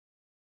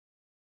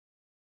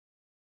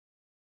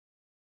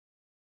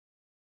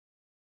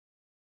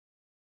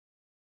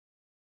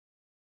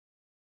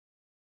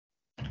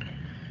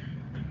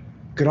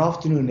Good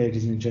afternoon,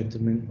 ladies and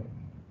gentlemen.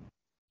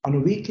 On a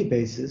weekly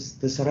basis,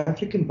 the South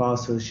African Bar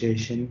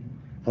Association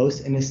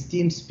hosts an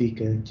esteemed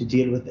speaker to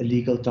deal with a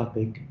legal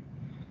topic.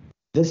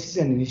 This is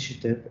an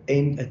initiative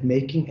aimed at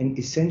making an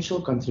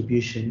essential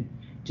contribution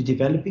to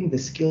developing the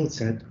skill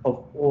set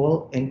of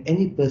all and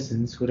any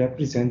persons who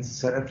represent the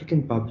South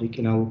African public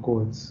in our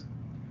courts.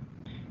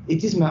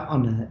 It is my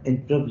honor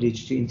and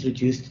privilege to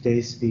introduce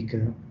today's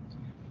speaker.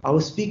 Our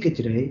speaker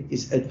today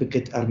is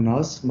Advocate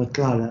Arnause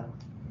Mohlala.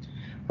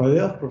 By way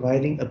of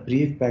providing a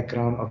brief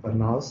background of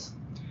Arnause,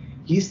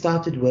 he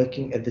started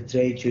working at the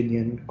trade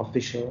union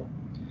official.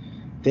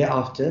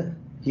 Thereafter,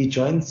 he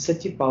joined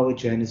City Power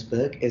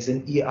Johannesburg as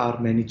an ER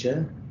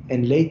manager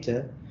and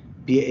later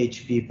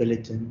BHP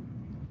Bulletin.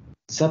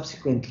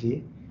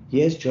 Subsequently,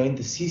 he has joined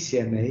the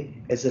CCMA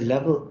as a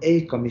Level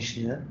A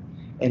commissioner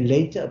and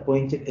later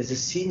appointed as a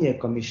senior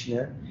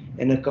commissioner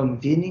and a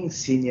convening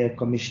senior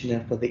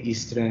commissioner for the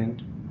East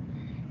Rand.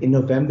 In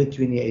November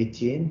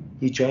 2018,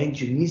 he joined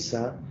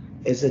UNISA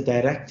as a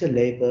Director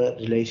Labour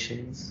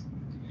Relations.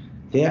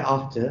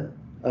 Thereafter,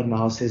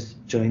 Arnause has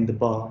joined the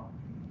bar.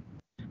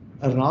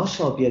 Arnause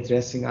shall be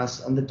addressing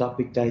us on the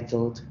topic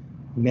titled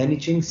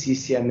Managing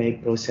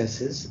CCMA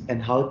Processes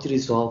and How to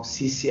Resolve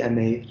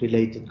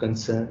CCMA-related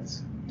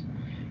Concerns.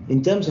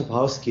 In terms of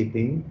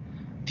housekeeping,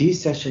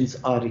 these sessions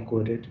are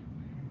recorded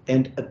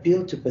and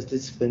appeal to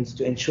participants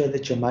to ensure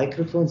that your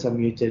microphones are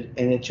muted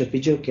and that your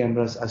video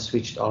cameras are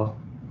switched off.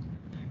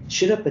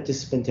 Should a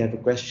participant have a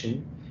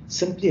question,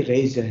 simply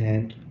raise your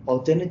hand.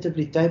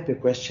 Alternatively, type your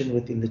question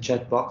within the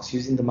chat box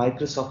using the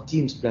Microsoft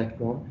Teams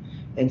platform,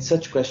 and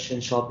such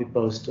questions shall be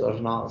posed to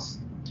Arnause.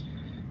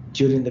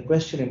 During the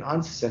question and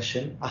answer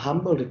session, a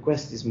humble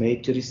request is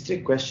made to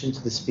restrict questions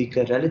to the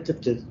speaker relative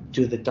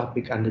to the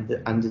topic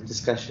under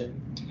discussion,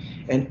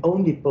 and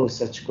only pose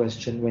such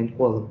question when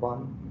called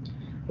upon.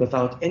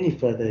 Without any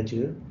further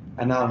ado,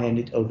 I now hand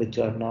it over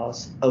to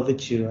Arnause. Over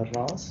to you,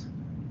 Arnause.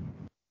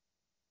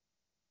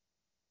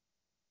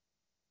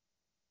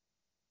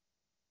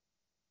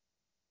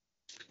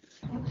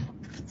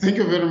 Thank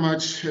you very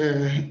much,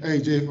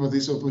 AJ, for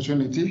this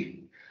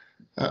opportunity.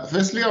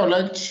 Firstly, I would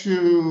like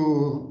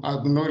to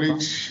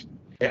acknowledge...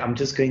 I'm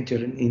just going to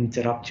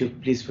interrupt you.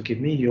 Please forgive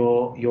me.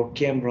 Your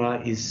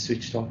camera is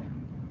switched off.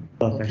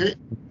 Perfect. Okay.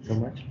 Thank you so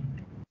much.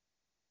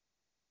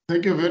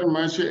 Thank you very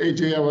much,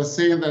 AJ. I was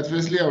saying that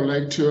firstly, I would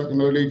like to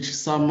acknowledge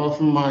some of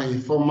my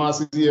former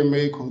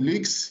CCMA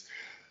colleagues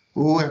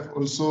who have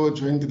also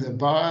joined the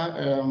bar.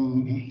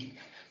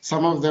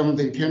 Some of them,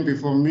 they came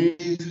before me.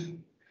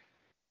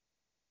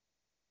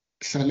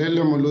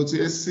 Hlalele Molotsi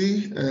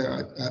SC,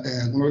 I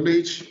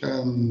acknowledge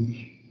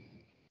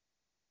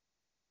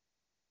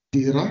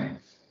Dira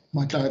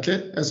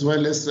Matlate, as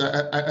well as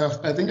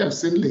I think I've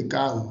seen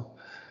Lekau,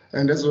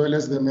 and as well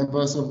as the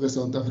members of the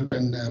South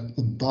African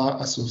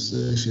Bar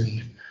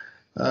Association.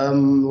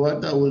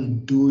 What I will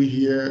do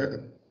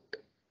here,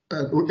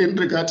 in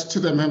regard to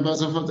the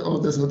members of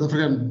the South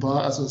African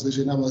Bar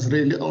Association, I must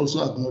really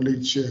also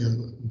acknowledge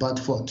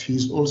Badford.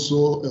 He's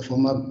also a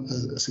former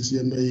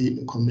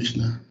CCMA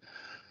commissioner.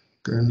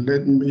 And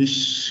let me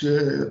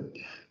share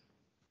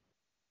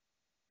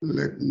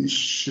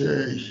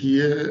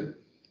here.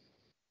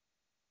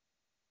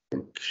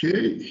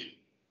 Okay.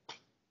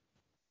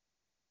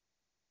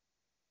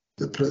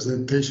 The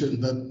presentation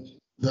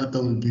that I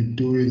will be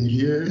doing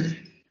here.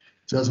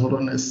 Just hold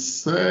on a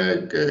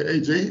sec,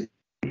 AJ.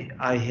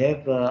 I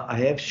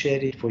have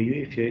shared it for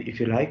you if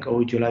you like, or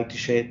would you like to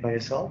share it by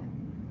yourself?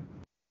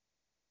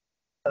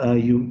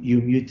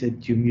 You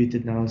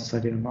muted now,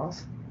 sorry,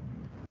 Arnause.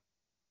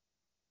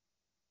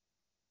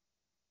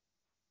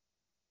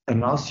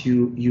 Arnause,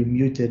 you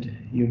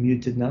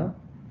muted now.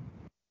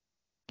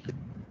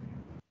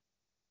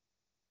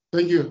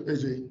 Thank you,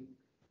 AJ.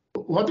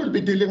 What we'll be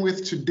dealing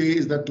with today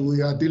is that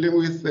we are dealing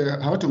with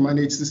how to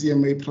manage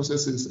CCMA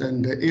processes,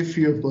 and if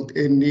you have got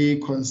any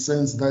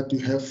concerns that you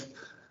have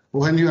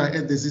when you are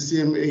at the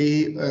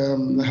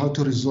CCMA, how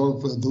to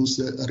resolve those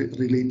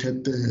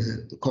related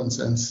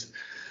concerns.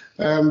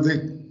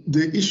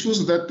 The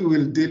issues that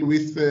we'll deal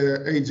with,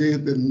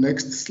 AJ, the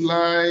next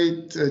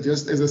slide,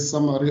 just as a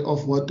summary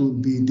of what we'll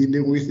be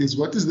dealing with is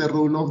what is the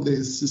role of the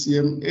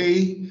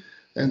CCMA,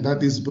 and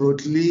that is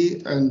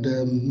broadly, and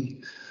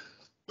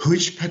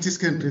which parties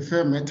can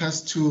refer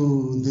matters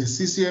to the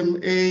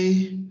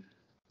CCMA.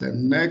 The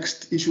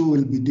next issue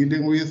we'll be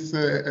dealing with,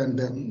 and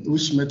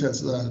which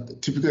matters are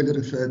typically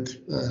referred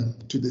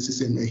to the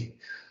CCMA.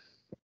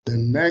 The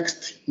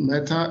next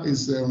matter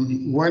is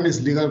when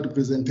is legal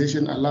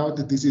representation allowed?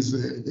 This is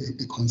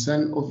a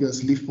concern,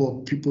 obviously,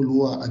 for people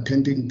who are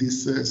attending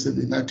this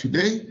seminar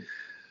today.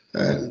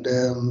 And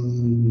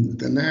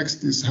the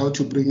next is how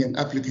to bring an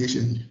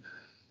application,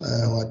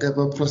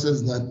 whatever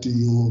process that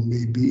you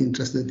may be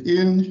interested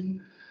in.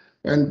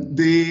 And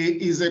there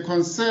is a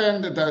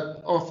concern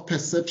that of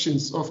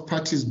perceptions of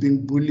parties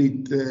being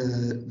bullied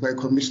by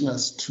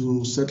commissioners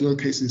to settle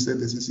cases at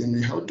the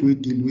CCMA. How do we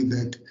deal with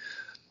that?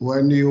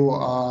 When you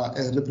are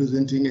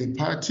representing a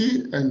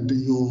party and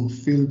you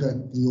feel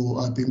that you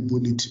are being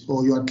bullied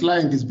or your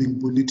client is being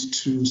bullied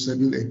to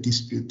settle a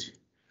dispute.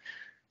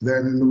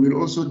 Then we'll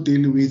also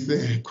deal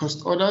with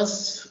cost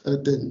orders,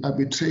 then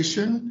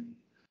arbitration,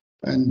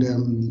 and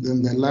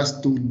then the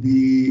last will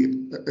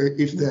be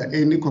if there are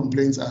any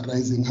complaints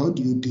arising, how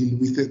do you deal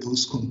with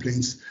those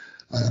complaints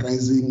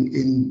arising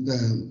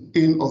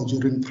in or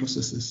during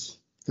processes?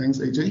 Thanks,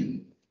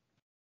 AJ.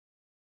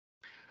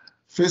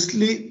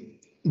 Firstly,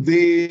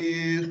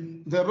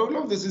 the role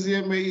of the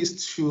CCMA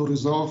is to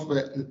resolve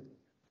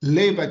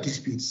labor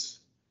disputes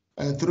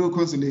through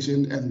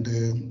conciliation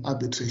and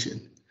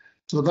arbitration.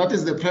 So that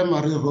is the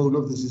primary role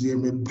of the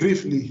CCMA.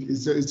 Briefly,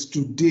 it's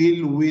to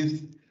deal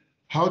with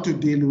how to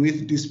deal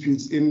with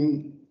disputes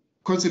in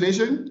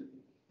conciliation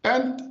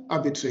and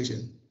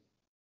arbitration.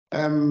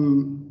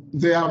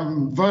 There are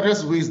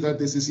various ways that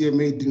the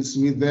CCMA deals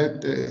with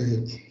that,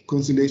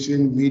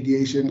 conciliation,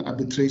 mediation,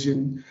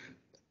 arbitration,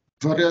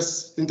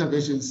 various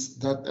interventions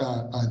that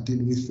are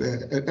dealt with,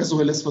 as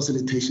well as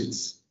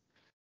facilitations.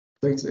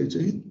 Thanks,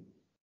 AJ.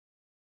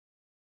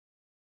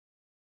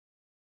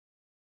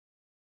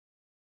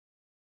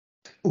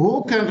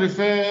 Who can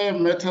refer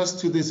matters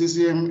to the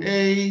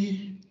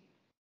CCMA?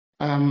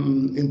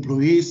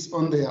 Employees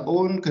on their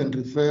own can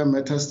refer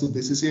matters to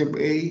the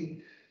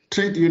CCMA.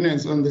 Trade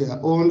unions on their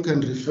own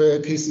can refer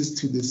cases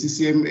to the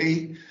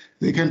CCMA.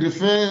 They can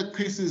refer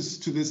cases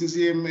to the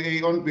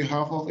CCMA on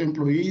behalf of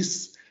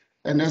employees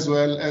and as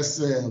well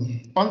as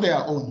on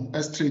their own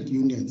as trade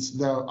unions.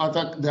 There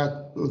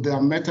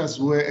are matters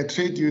where a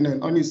trade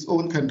union on its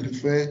own can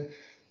refer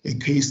a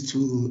case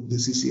to the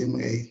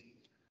CCMA.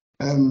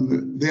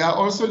 There are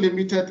also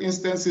limited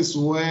instances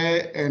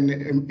where an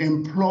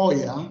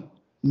employer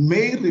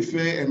may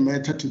refer a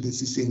matter to the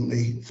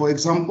CCMA. For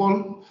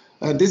example,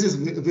 this is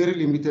very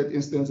limited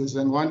instances,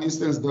 and one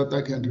instance that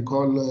I can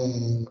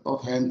recall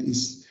offhand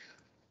is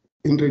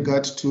in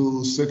regard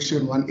to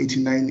Section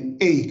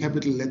 189A,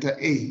 capital letter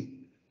A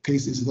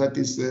cases, that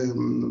is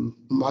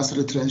mass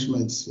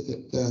retrenchments.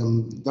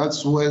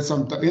 That's where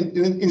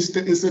in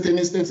certain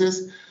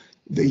instances,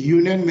 the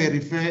union may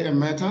refer a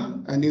matter,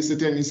 and in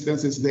certain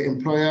instances, the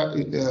employer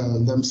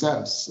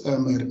themselves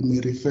may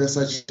refer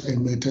such a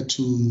matter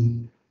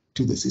to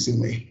the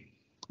CCMA.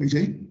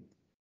 Okay.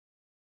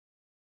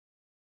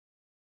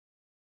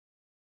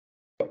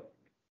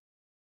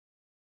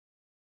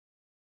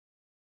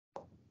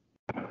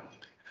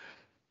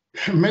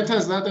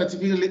 Matters that are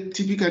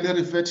typically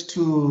referred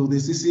to the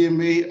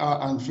CCMA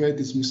are unfair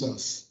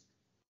dismissals.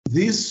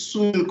 This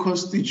will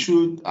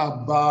constitute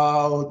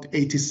about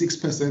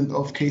 86%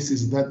 of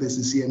cases that the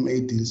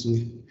CCMA deals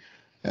with.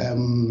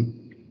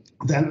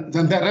 Then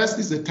the rest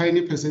is a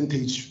tiny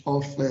percentage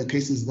of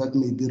cases that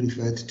may be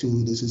referred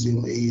to the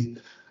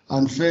CCMA.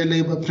 Unfair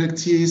labor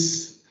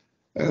practice,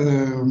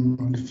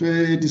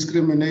 unfair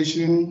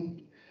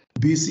discrimination,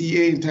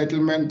 BCA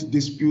entitlement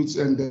disputes,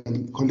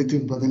 and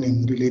collective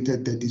bargaining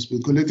related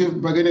disputes.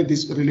 Collective bargaining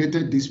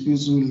related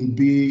disputes will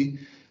be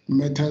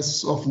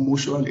matters of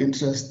mutual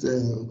interest,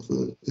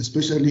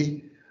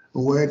 especially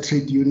where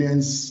trade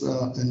unions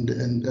and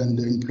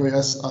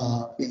employers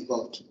are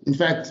involved. In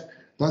fact,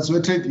 that's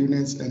where trade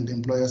unions and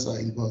employers are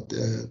involved.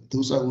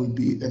 Those will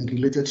be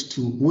related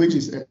to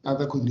wages and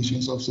other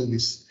conditions of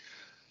service.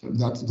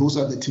 Those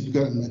are the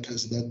typical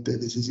matters that the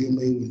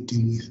CCMA will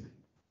deal with.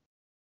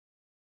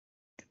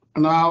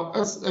 Now,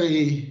 as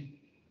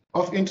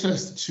of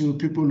interest to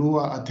people who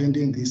are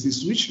attending this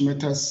is which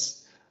matters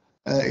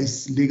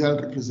is legal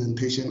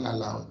representation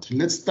allowed.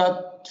 Let's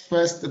start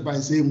first by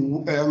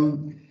saying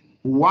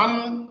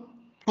one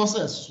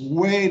process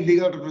where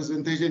legal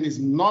representation is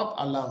not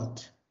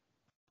allowed.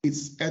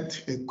 It's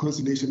at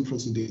conciliation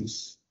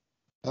proceedings.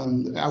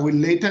 I will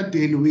later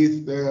deal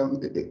with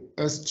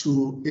as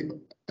to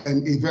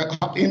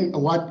in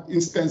what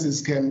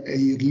instances can a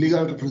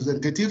legal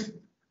representative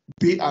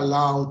be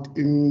allowed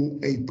in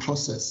a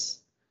process.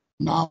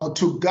 Now,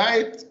 to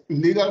guide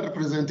legal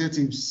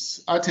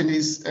representatives,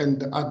 attorneys,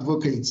 and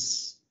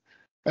advocates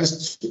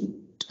as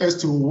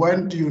to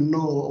when do you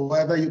know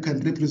whether you can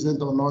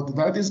represent or not,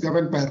 that is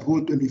governed by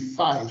Rule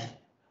 25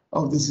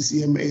 of the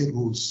CCMA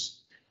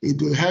rules.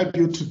 It will help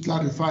you to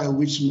clarify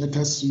which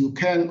matters you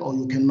can or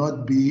you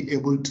cannot be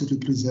able to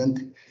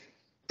represent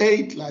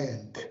a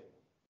client.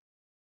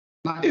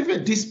 Now, if a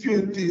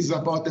dispute is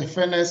about the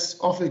fairness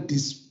of a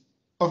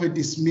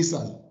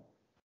dismissal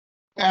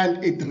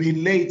and it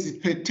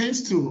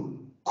pertains to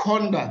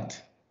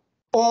conduct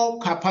or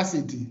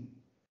capacity,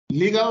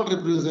 legal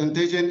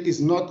representation is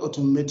not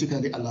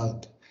automatically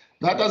allowed.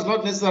 That does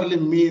not necessarily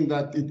mean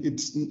that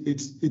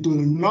it will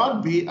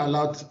not be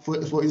allowed,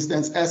 for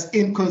instance, as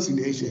in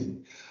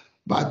conciliation,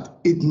 but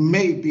it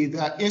may be.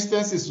 There are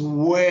instances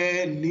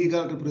where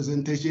legal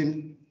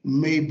representation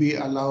may be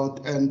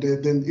allowed, and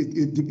then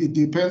it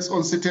depends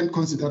on certain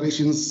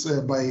considerations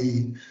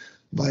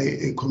by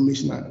a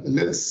commissioner.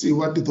 Let's see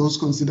what those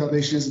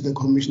considerations the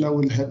commissioner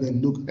will have a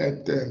look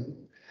at.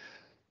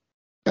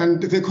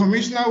 And the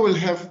commissioner will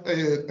have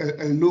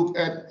a look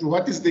at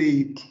what is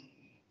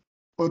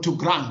to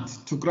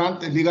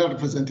grant a legal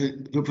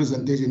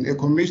representation. A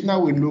commissioner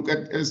will look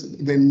at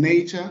the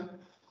nature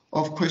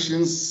of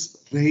questions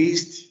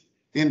raised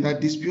in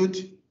that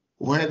dispute,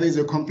 whether it's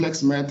a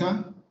complex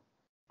matter,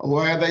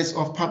 whether it's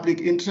of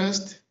public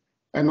interest,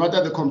 and what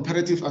are the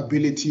comparative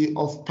ability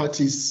of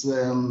parties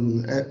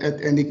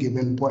at any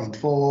given point.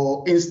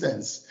 For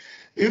instance,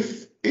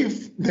 if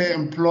the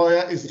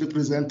employer is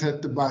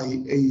represented by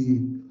a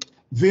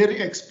very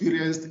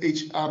experienced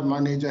HR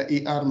manager,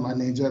 ER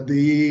manager,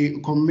 the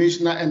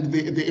commissioner and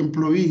the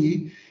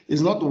employee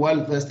is not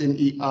well versed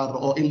in ER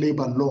or in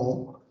labor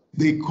law,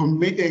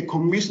 a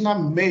commissioner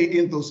may,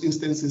 in those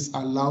instances,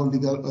 allow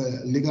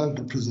legal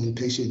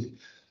representation.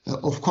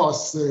 Of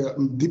course,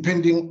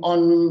 depending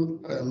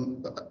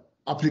on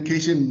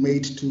application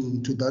made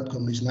to that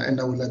commissioner, and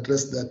I will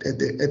address that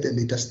at a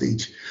later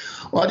stage.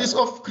 What is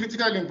of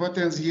critical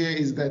importance here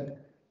is that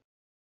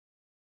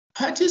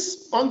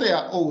parties on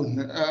their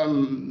own,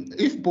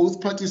 if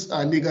both parties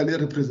are legally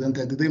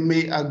represented, they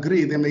may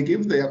agree, they may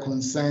give their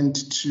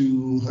consent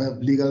to have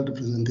legal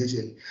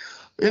representation.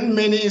 In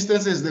many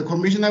instances, the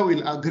commissioner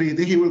will agree,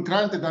 he will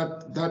grant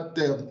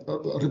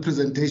that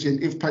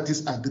representation if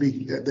parties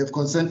agree. They've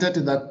consented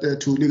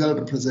to legal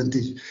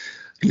representation.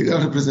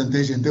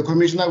 The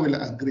commissioner will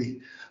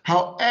agree.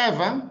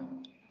 However,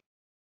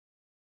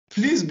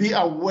 please be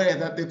aware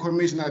that the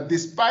commissioner,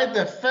 despite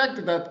the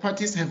fact that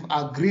parties have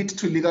agreed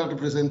to legal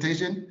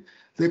representation,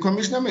 the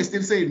commissioner may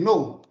still say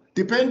no,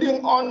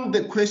 depending on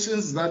the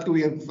questions that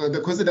we have,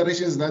 the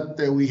considerations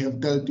that we have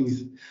dealt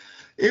with.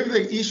 If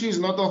the issue is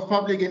not of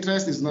public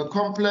interest, it's not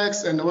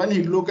complex, and when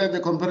you look at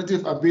the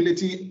comparative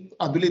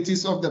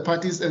abilities of the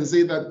parties and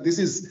say that this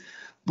is,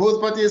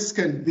 both parties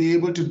can be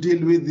able to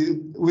deal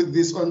with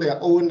this on their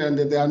own, and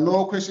there are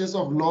no questions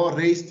of law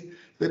raised,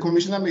 the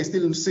commissioner may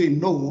still say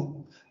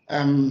no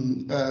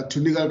to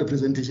legal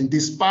representation,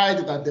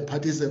 despite that the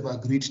parties have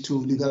agreed to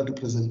legal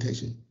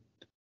representation.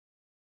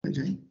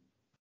 Okay.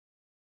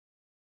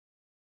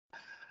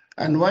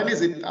 And when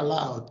is it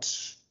allowed?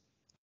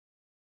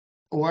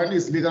 When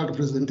is legal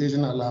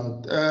representation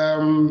allowed?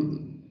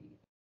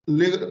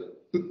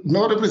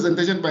 No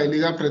representation by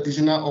legal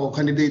practitioner or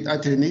candidate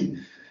attorney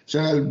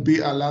shall be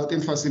allowed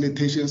in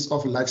facilitations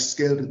of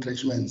large-scale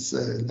retrenchments.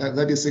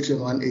 That is section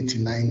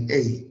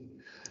 189A.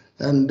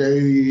 And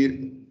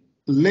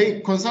lay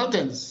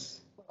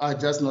consultants are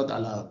just not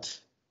allowed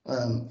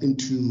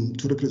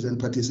to represent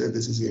parties at the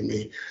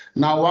CCMA.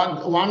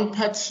 Now, one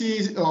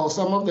party or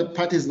some of the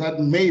parties that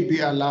may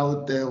be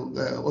allowed,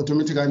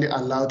 automatically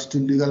allowed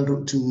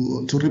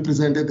to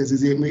represent at the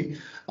CCMA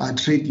are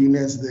trade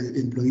unions, the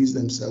employees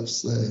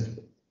themselves,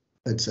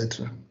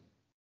 etc.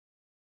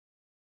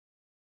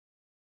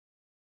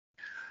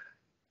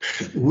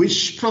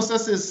 Which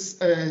processes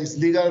is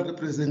legal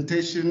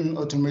representation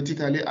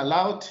automatically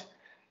allowed?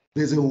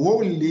 There's a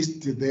whole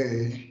list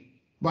there,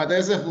 but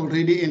as I've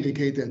already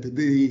indicated,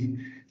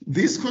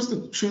 this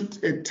constitutes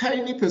a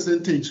tiny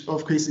percentage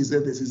of cases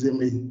at the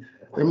CCMA.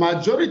 The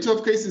majority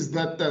of cases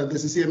that the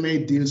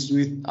CCMA deals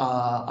with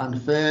are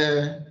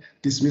unfair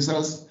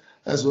dismissals,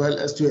 as well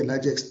as to a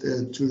large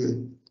extent,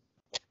 to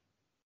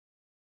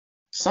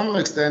some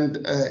extent,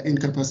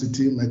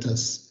 incapacity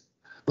matters.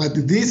 But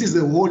this is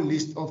a whole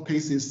list of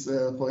cases.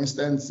 For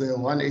instance,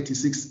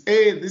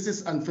 186A, this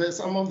is unfair,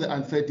 some of the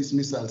unfair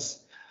dismissals.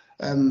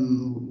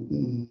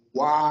 1A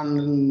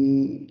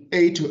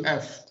to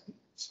F,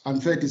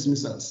 unfair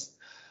dismissals.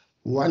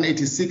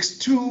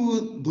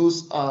 186.2,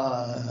 those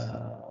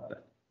are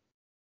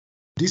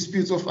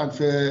disputes of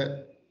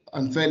unfair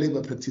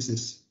labor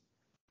practices.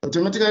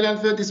 Automatically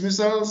unfair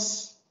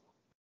dismissals,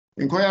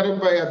 inquiry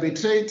by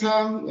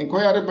arbitrator.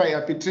 Inquiry by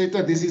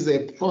arbitrator, this is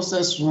a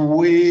process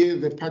where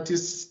the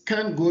parties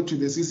can go to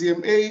the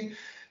CCMA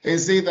and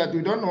say that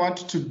we don't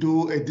want to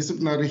do a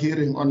disciplinary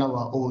hearing on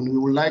our own. We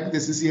would like the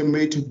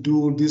CCMA to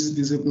do this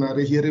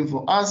disciplinary hearing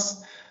for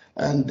us.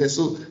 And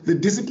so the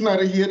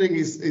disciplinary hearing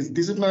is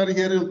disciplinary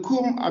hearing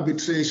cum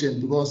arbitration,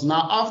 because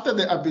now after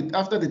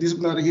the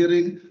disciplinary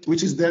hearing,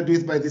 which is dealt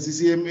with by the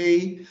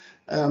CCMA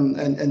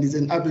and is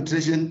an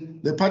arbitration,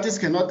 the parties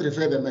cannot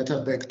refer the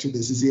matter back to the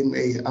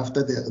CCMA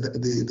after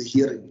the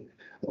hearing.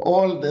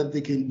 All that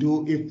they can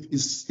do, if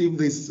there's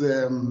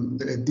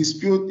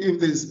dispute,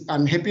 if there's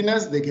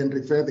unhappiness, they can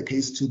refer the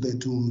case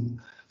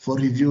for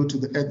review to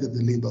the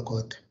Labor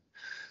Court.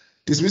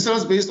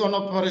 Dismissals based on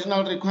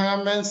operational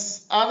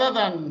requirements other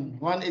than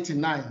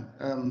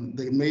 189,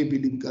 there may be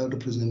legal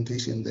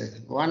representation there.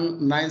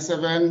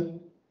 197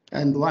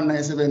 and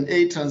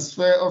 197A,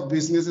 transfer of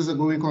business as a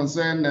going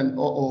concern and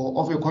or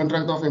of a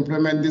contract of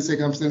employment in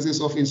circumstances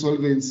of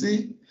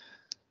insolvency.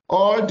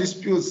 All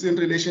disputes in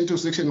relation to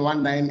section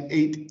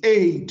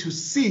 198A to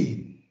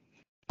C,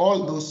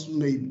 all those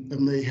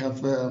may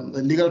have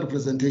legal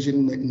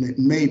representation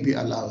may be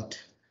allowed.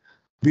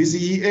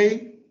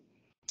 BCEA,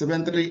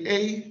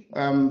 73A,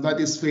 that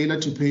is failure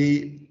to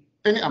pay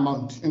any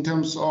amount in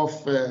terms of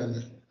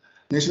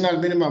national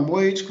minimum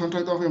wage,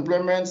 contract of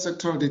employment,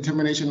 sectoral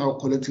determination, or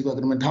collective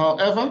agreement.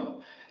 However,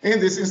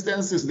 in these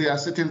instances, there are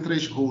certain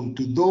thresholds.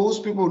 To those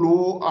people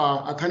who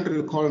are, I can't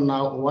recall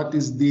now what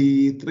is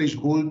the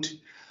threshold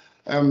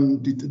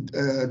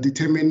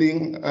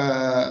determining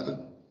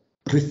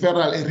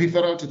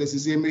referral to the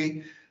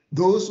CCMA.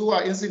 Those who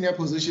are in senior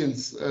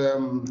positions,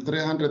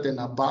 300 and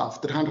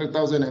above,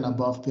 300,000 and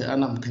above per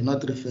annum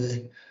cannot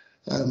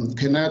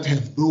cannot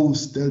have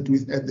those dealt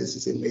with at the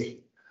CCMA.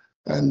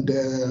 And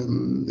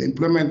the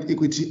Employment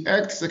Equity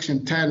Act,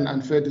 Section 10,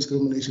 unfair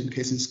discrimination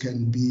cases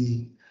can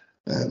be,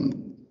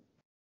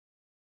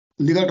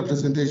 legal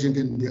representation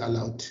can be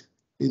allowed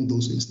in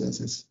those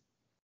instances.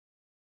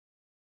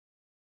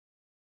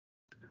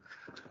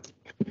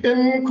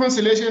 In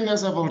conciliation,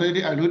 as I've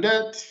already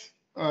alluded,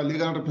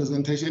 legal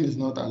representation is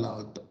not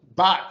allowed,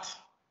 but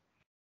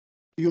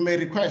you may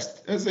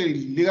request as a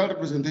legal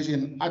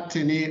representation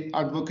attorney,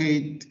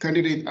 advocate,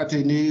 candidate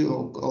attorney,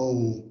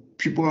 or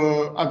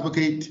people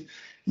advocate,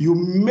 you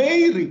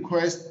may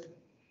request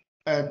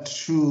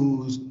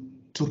to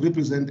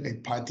represent a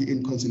party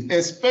in conciliation,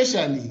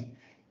 especially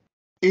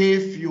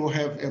if you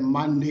have a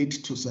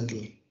mandate to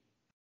settle.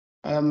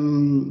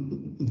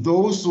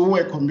 Those who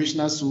are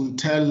commissioners will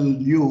tell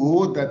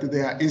you that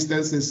there are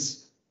instances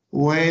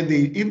where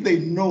if they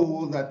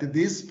know that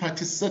this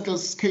party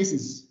settles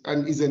cases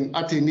and is an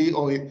attorney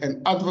or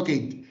an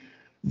advocate,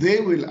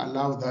 they will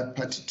allow that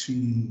party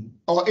to,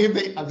 or if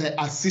they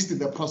assist in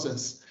the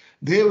process,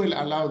 they will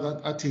allow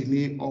that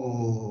attorney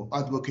or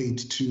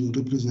advocate to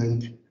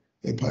represent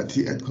a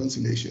party at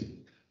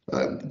conciliation.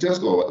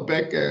 Just go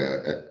back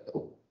a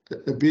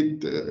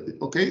bit.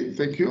 Okay,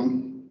 thank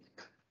you.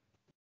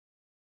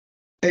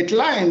 A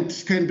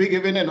client can be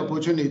given an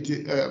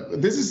opportunity.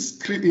 This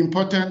is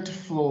important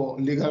for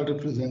legal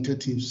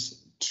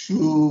representatives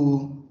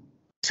to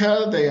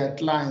tell their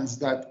clients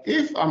that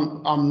if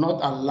I'm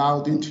not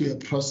allowed into a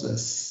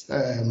process,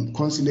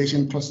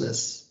 conciliation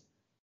process,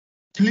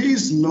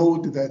 please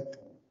note that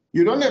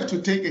you don't have to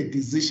take a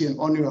decision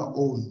on your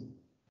own.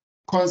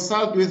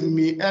 Consult with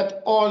me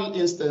at all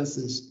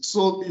instances.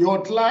 So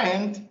your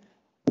client,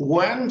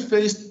 when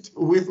faced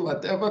with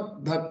whatever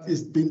that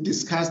is being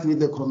discussed with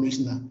the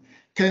commissioner,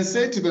 can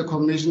say to the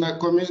commissioner,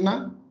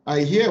 Commissioner, I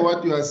hear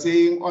what you are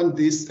saying on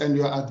this and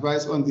your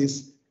advice on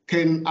this.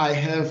 Can I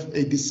have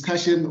a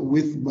discussion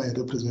with my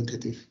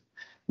representative?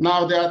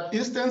 Now, there are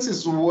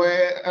instances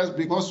where,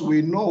 because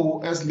we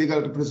know as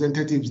legal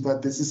representatives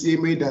that the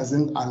CCMA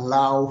doesn't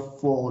allow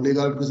for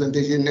legal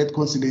representation at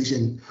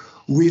conciliation,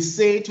 we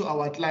say to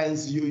our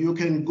clients, you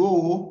can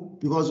go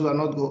because we are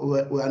not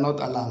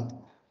allowed.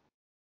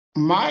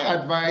 My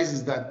advice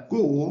is that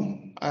go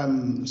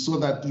so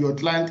that your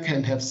client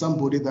can have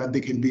somebody that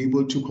they can be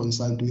able to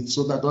consult with,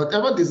 so that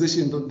whatever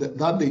decision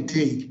that they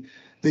take,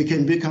 they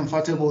can be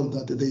comfortable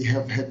that they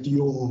have had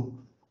your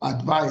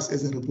advice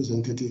as a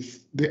representative.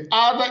 The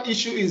other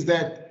issue is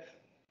that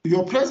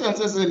your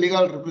presence as a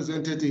legal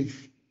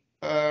representative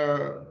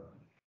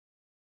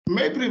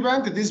may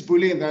prevent this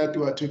bullying that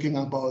you are talking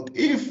about.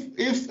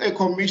 If a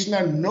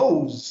commissioner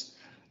knows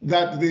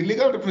that the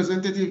legal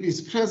representative is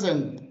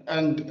present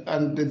and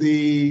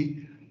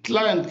the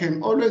client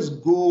can always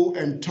go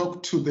and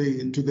talk to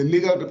the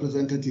legal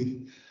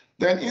representative,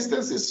 then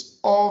instances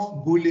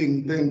of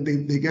bullying, then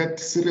they get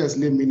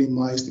seriously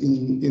minimized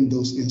in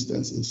those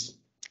instances.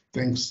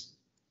 Thanks.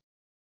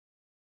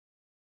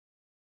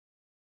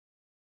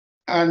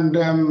 And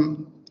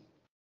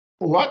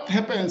what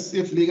happens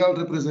if legal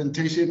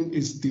representation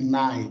is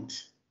denied?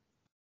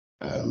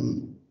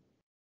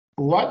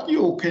 What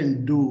you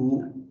can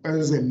do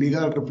as a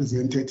legal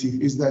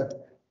representative is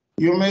that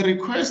you may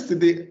request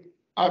the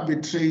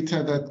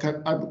arbitrator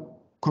that,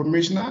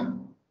 Commissioner,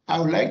 I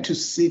would like to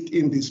sit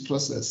in this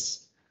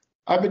process.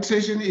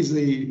 Arbitration is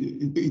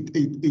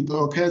it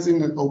occurs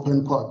in an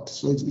open court,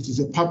 so it is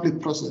a public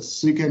process.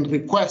 So you can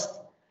request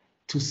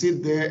to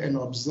sit there and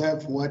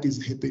observe what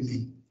is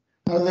happening.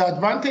 Now, the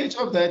advantage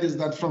of that is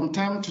that from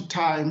time to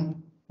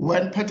time,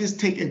 when parties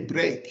take a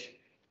break,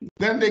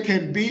 then they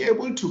can be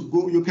able to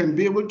go, you can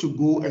be able to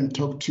go and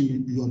talk to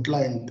your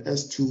client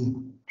as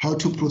to how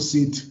to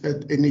proceed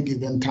at any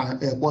given time,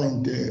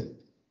 point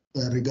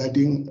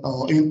regarding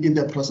or in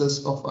the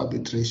process of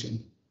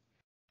arbitration.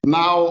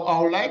 Now,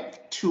 I would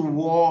like to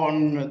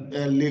warn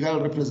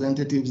legal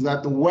representatives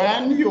that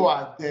when you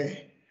are there,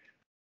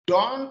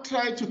 don't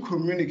try to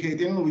communicate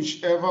in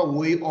whichever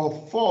way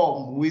or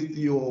form with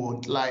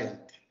your client,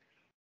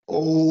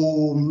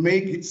 or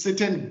make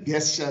certain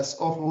gestures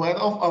of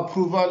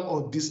approval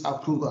or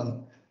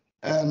disapproval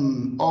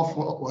of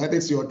whether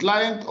it's your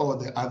client or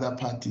the other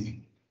party.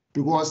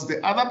 Because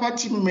the other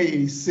party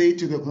may say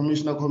to the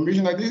commissioner,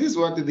 Commissioner, this is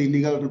what the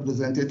legal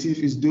representative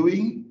is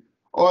doing,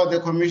 or the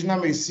commissioner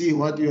may see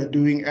what you are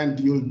doing and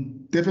you'll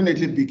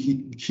definitely be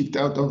kicked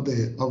out of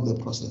the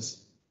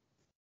process.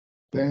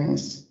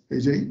 Thanks,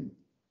 AJ.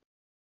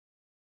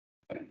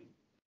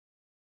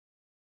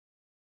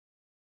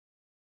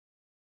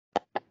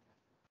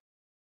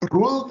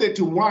 Rule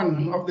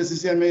 31 of the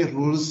CCMA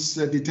rules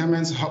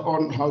determines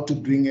how to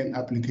bring an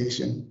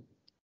application.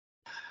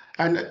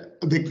 And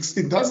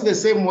it does the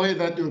same way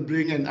that you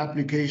bring an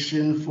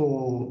application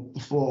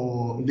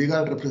for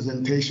legal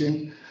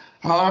representation.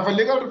 However,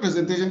 legal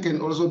representation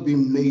can also be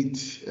made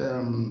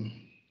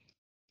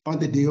on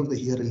the day of the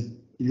hearing.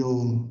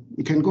 You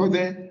can go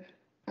there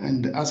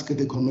and ask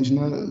the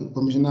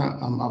commissioner,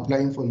 I'm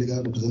applying for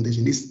legal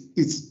representation.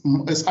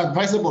 It's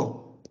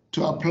advisable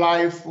to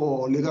apply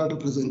for legal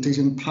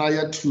representation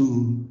prior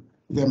to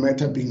the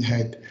matter being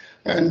heard.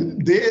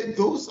 And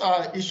those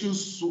are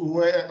issues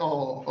where,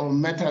 or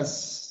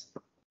matters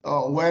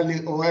where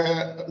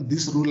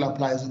this rule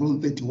applies,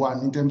 Rule 31,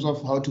 in terms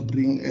of how to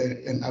bring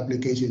an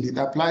application. It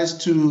applies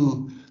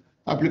to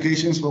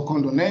applications for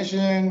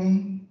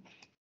condonation,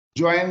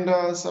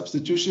 joinder,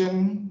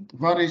 substitution,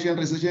 variation,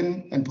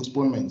 rescission, and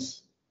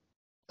postponements,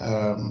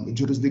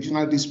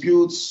 jurisdictional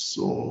disputes,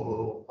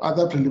 or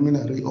other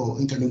preliminary or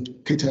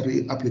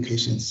interlocutory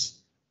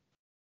applications.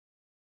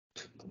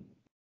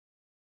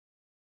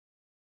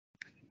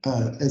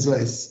 As well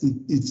as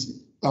it's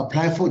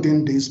apply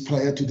 14 days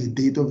prior to the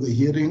date of the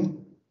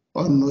hearing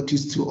on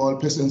notice to all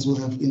persons who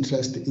have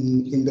interest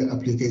in the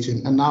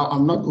application. And now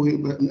I'm not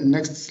going,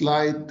 next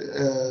slide,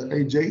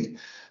 AJ.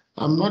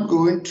 I'm not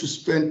going to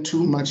spend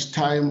too much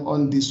time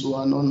on this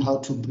one, on how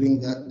to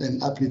bring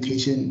an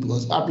application,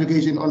 because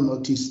application on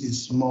notice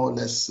is more or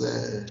less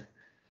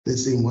the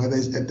same, whether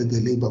it's at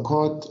the Labour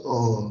Court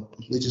or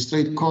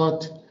Magistrate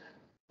Court,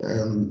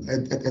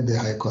 at the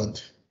High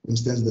Court. For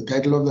instance, the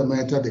title of the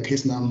matter, the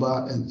case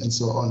number, and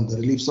so on, the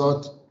relief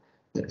sort,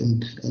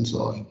 and so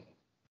on.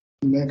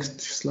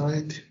 Next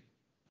slide.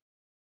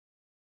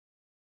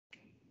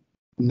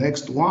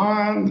 Next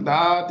one,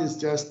 that is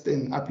just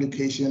an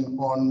application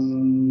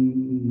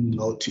on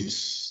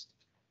notice.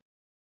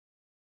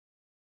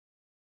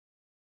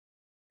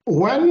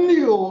 When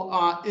you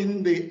are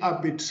in the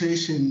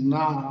arbitration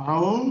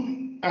now,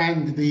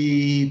 and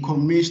the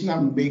commissioner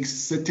makes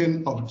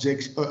certain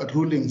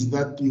rulings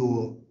that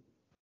you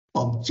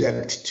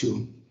object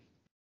to,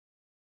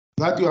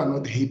 that you are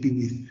not happy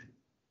with,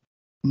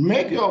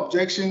 make your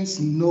objections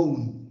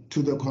known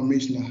to the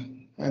commissioner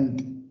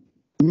and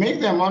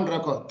make them on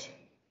record.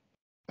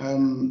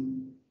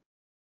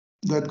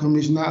 That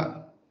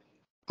commissioner,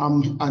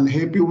 I'm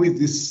unhappy with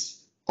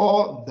this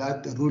or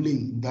that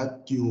ruling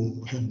that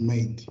you have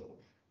made.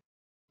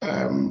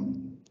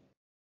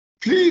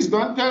 Please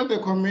don't tell the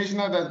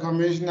commissioner that,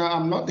 commissioner,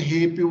 I'm not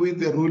happy with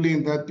the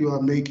ruling that you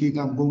are making.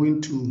 I'm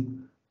going to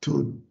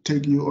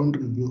take you on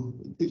review.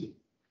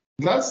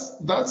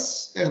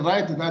 That's a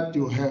right that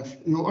you have.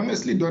 You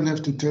honestly don't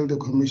have to tell the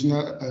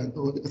commissioner,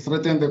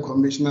 threaten the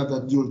commissioner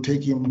that you'll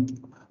take him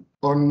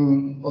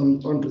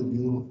on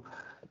review.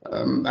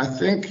 I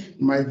think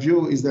my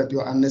view is that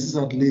you're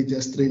unnecessarily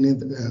just straining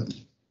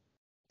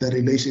the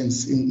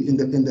relations in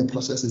the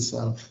process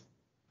itself.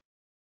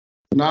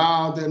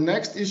 Now, the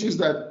next issue is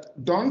that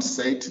don't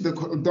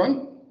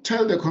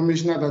tell the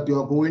commissioner that you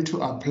are going to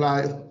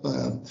apply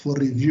for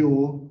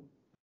review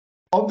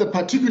of the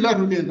particular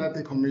ruling that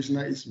the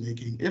commissioner is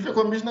making. If a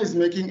commissioner is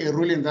making a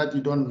ruling that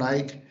you don't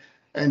like,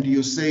 and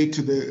you say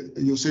to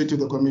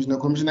the commissioner,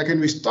 can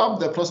we stop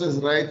the process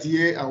right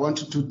here? I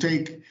want you to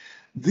take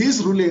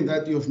this ruling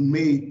that you've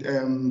made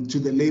to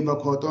the Labour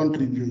Court on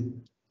review.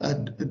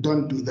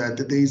 Don't do that.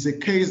 There is a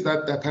case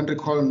that I can't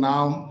recall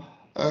now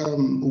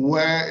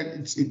where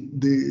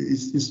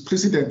it's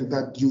precedent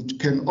that you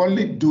can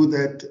only do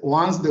that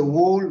once the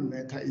whole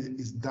matter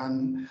is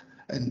done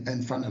and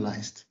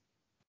finalized.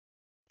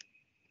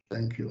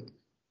 Thank you.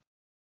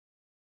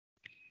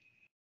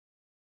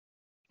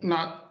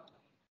 Now,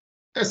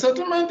 a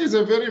settlement is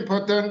a very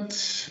important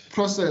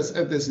process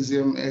at the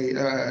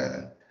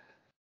CCMA.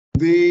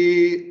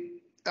 There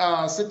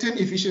are certain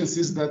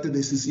efficiencies that the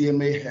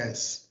CCMA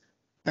has.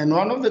 And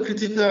one of the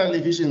critical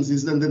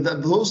efficiencies, and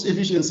that those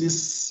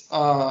efficiencies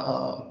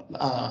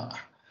are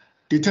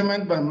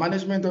determined by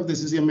management of the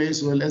CCMA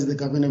as well as the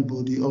governing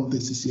body of the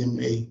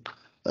CCMA.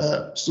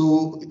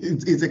 So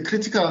it's a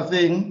critical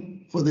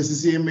thing for the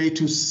CCMA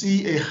to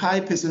see a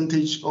high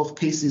percentage of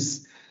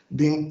cases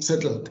being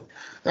settled.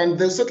 And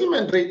the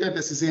settlement rate at the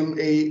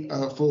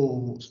CCMA,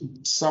 for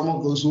some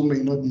of those who may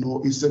not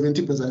know, is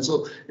 70%.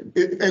 So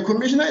a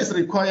commissioner is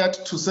required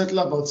to settle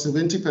about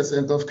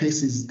 70% of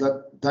cases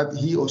that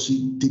he or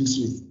she deals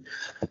with.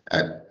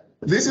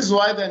 This is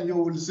why then you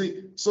will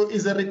see, so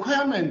it's a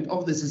requirement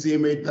of the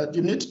CCMA that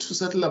you need to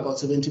settle about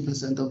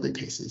 70% of the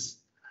cases.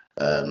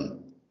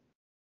 And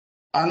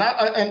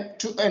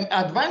an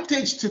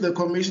advantage to the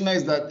commissioner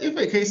is that if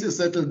a case is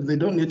settled, they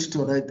don't need to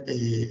write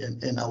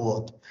an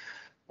award.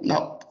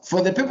 Now,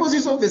 for the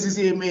purposes of the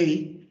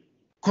CCMA,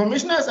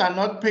 commissioners are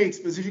not paid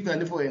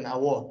specifically for an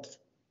award.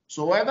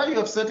 So whether you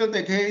have settled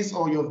the case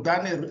or you've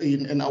done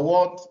an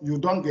award, you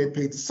don't get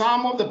paid.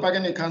 Some of the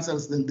bargaining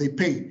councils, then they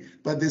pay,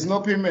 but there's no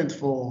payment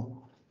for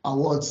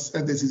awards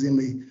at the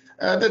CCMA.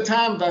 At the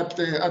time that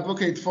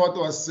Advocate Ford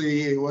was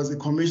a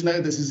commissioner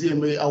at the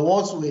CCMA,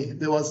 awards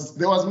there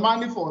was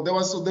money for, there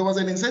was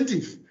an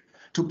incentive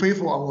to pay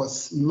for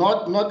awards,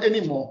 not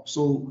anymore.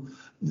 So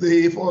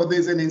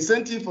there's an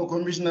incentive for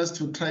commissioners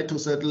to try to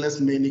settle as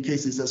many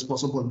cases as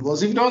possible,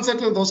 because if you don't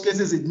settle those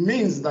cases, it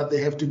means that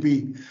they have to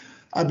be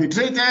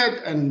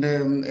arbitrated and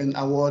an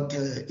award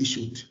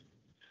issued.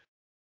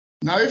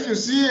 Now, if you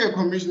see a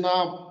commissioner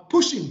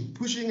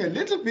pushing a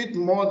little bit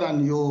more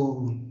than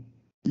you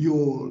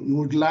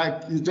would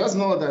like, you just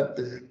know that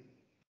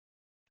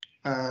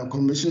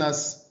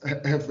commissioners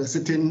have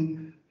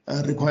certain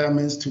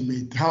requirements to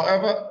meet.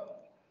 However,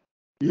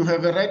 you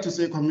have a right to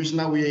say,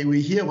 Commissioner,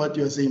 we hear what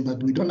you're saying,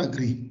 but we don't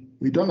agree.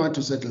 We don't want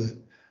to settle.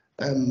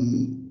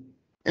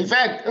 In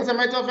fact, as a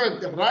matter of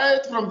fact,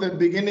 right from the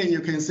beginning, you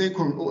can say,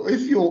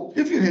 if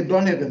you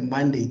don't have a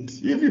mandate,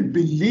 if you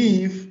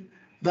believe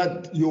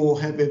that you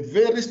have a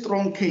very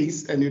strong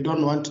case and you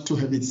don't want to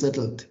have it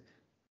settled,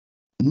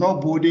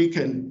 nobody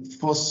can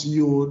force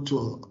you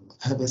to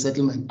have a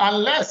settlement,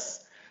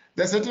 unless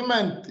the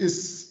settlement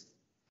is,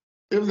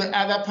 if the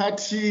other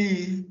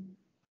party,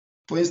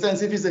 for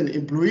instance, if it's an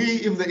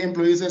employee, if the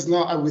employee says,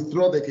 no, I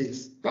withdraw the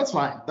case, that's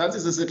fine. That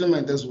is a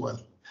settlement as well.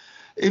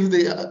 If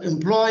the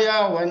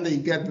employer, when they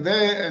get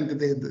there and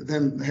they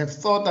then have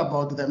thought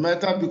about the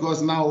matter,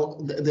 because now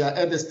they are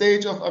at the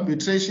stage of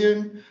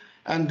arbitration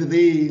and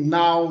they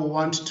now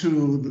want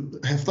to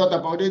have thought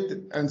about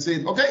it and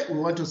say, okay, we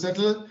want to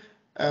settle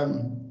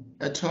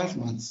at 12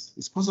 months.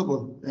 It's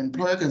possible. The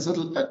employer can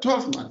settle at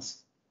 12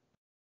 months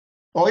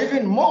or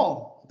even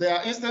more. There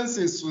are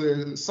instances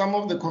where some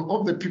of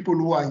the people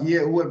who are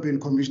here who have been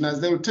commissioners,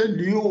 they will tell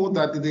you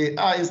that there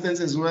are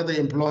instances where the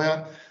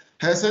employer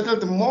has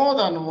settled more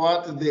than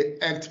what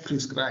the Act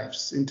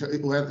prescribes,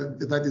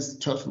 that is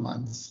 12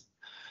 months.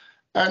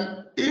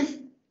 And if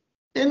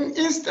in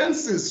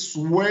instances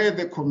where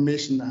the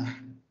commissioner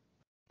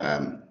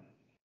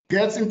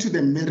gets into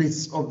the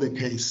merits of the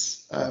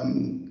case,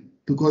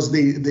 because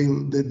they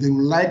would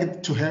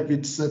like to have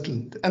it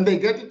settled, and they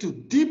get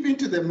deep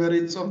into the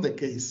merits of the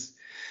case,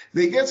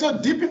 they get so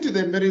deep into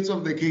the merits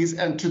of the case,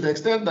 and to the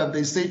extent that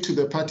they say to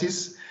the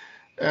parties,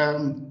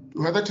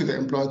 whether to the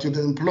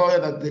employer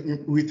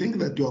that we think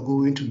that you are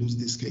going to lose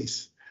this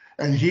case.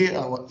 And here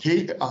our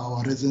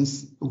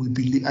reasons,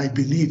 I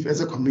believe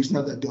as a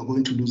commissioner that you are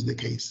going to lose the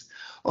case.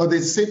 Or they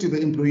say to the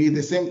employee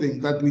the same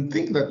thing, that we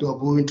think that you are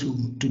going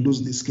to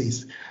lose this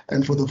case,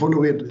 and for the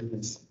following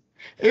reasons.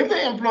 If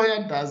the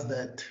employer does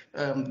that,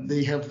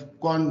 they have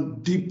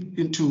gone deep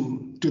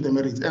into the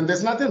merits, and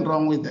there's nothing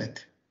wrong with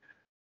that.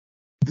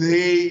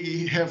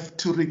 They have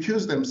to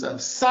recuse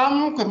themselves.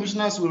 Some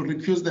commissioners will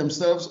recuse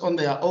themselves on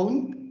their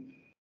own.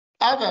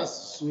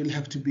 Others will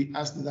have to be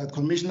asked that,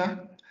 Commissioner,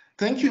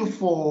 thank you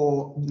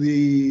for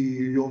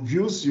your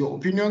views, your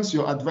opinions,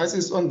 your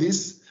advices on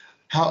this.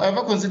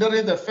 However,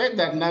 considering the fact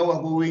that now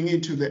we're going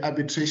into the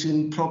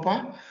arbitration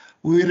proper,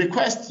 we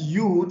request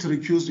you to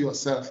recuse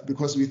yourself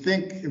because we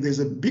think there's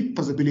a big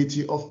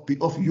possibility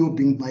of you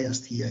being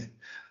biased here.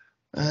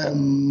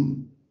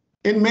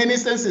 In many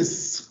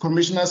instances,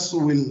 commissioners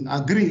will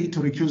agree to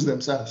recuse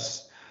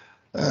themselves.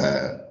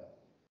 They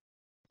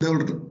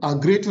will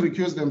agree to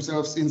recuse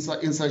themselves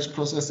in such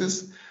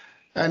processes.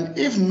 And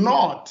if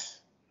not,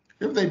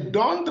 if they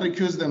don't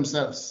recuse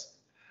themselves,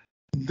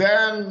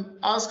 then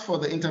ask for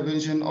the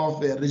intervention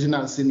of a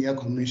regional senior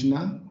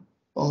commissioner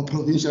or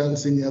provincial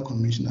senior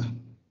commissioner.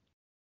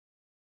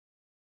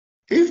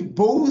 If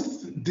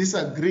both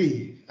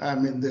disagree, I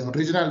mean, the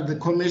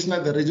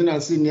commissioner, the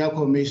regional senior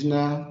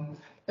commissioner,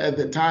 at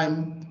the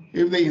time,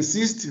 if they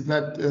insist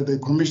that the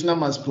commissioner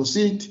must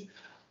proceed,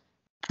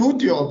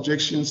 put your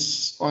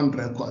objections on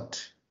record.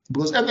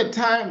 Because at the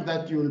time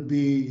that you will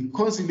be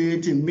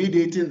conciliating,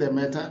 mediating the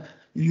matter,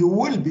 you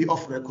will be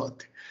off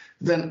record.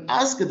 Then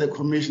ask the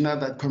commissioner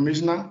that,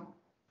 Commissioner,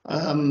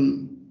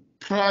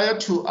 prior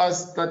to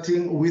us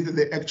starting with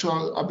the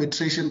actual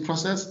arbitration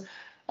process,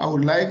 I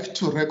would like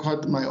to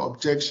record my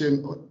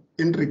objection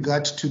in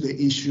regard to the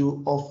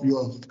issue of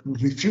your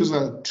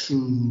refusal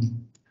to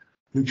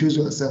recuse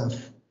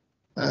yourself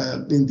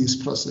in this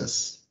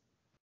process.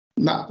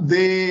 Now,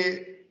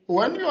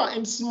 when you are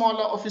in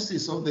smaller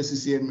offices of the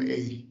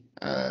CCMA,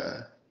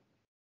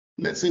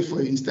 let's say,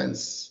 for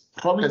instance,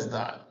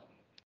 Roblesdal,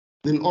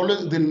 then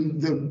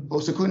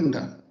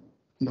Secunda,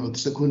 no,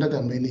 Secunda, there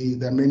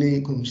are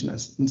many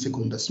commissioners in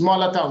Secunda.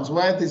 Smaller towns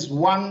where there's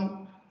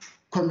one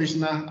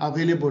commissioner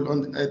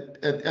available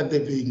at the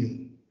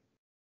venue.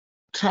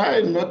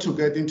 Try not to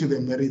get into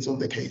the merits of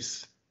the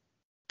case,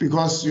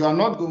 because you are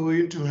not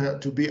going to have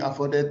to be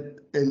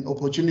afforded an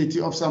opportunity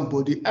of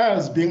somebody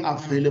else being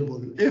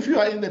available. If you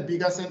are in the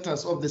bigger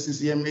centers of the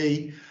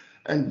CCMA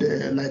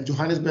and like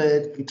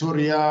Johannesburg,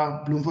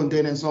 Pretoria,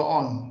 Bloemfontein, and so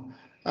on,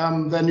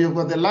 then you've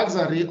got the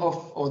luxury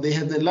of, or they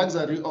have the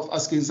luxury of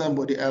asking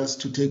somebody else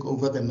to take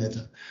over the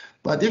matter.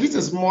 But if it's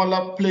a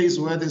smaller place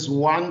where there's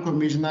one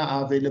commissioner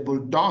available,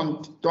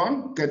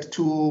 don't get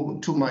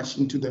too much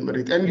into the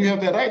merit. And you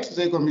have the right to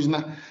say,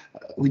 Commissioner,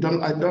 I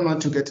don't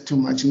want to get too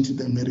much into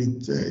the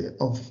merit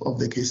of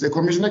the case. The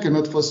commissioner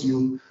cannot force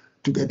you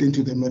to get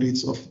into the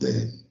merits of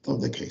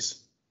the case.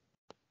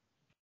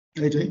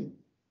 AJ?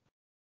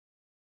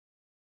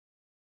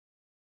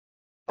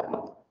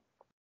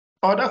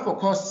 Order for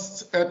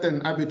costs at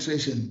an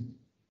arbitration.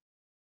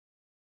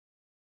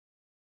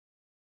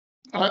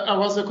 I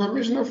was a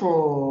commissioner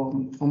for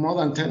more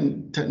than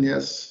 10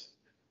 years.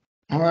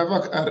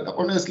 However,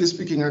 honestly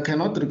speaking, I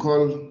cannot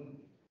recall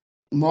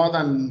more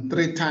than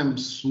 3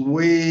 times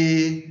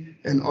where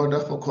an order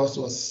for cost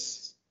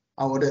was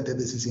awarded at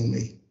the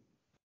CCMA.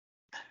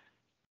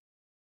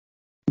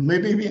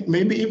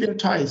 maybe even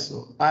twice.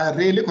 So I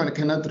really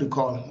cannot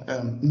recall.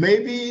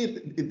 Maybe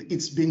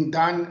it's being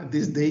done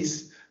these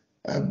days,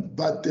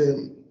 but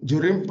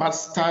during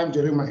past time,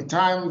 during my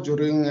time,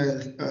 during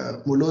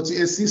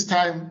Moloti SC's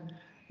time,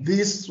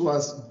 this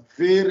was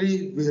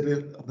very,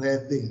 very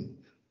rare thing.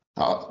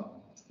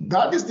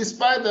 That is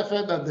despite the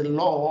fact that the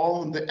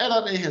law, the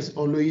LRA has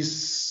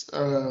always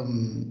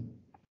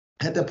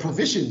had a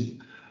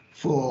provision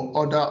for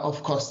order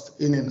of cost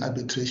in an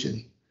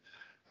arbitration.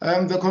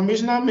 The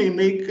commissioner may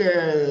make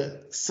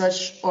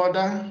such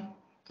order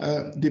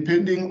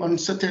depending on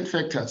certain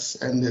factors,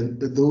 and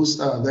those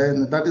are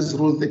then, that is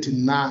Rule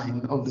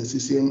 39 of the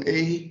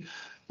CCMA.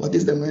 What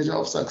is the measure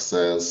of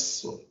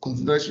success,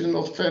 consideration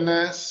of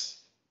fairness,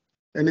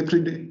 any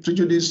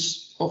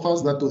prejudice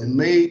offers that were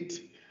made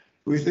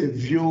with a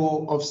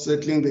view of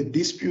settling the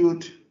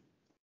dispute,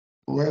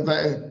 whether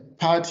a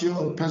party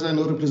or person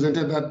who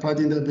represented that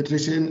party in the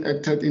arbitration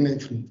acted in a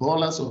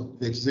frivolous or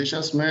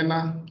vexatious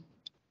manner.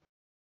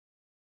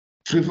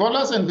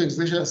 Frivolous and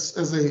vexatious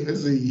as a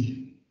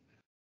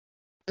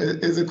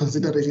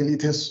consideration,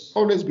 it has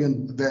always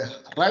been there,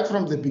 right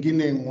from the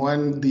beginning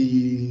when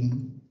the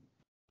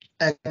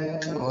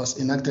Act was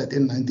enacted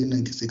in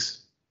 1996.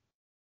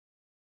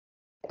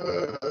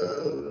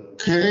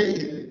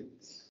 Okay,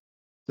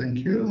 thank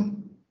you.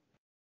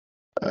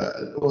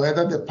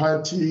 Whether the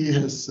party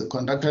has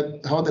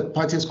conducted, how the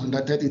party has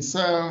conducted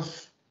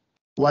itself,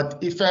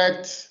 what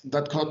effect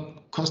that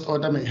cost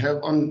order may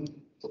have on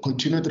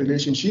continued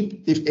relationship,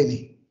 if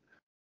any.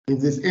 If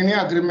there's any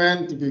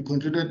agreement to be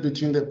concluded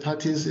between the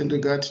parties in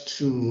regard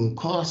to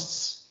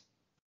costs,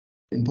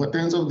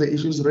 importance of the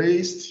issues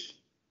raised,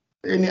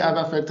 any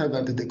other factor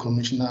that the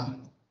commissioner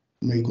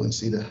may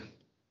consider.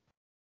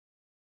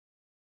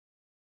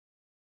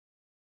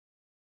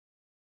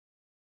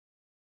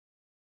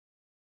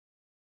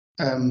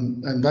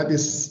 And that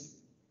is,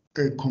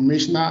 a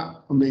commissioner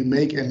may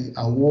make an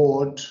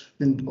award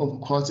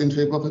of course in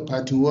favor of a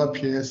party who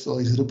appears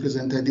or is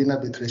represented in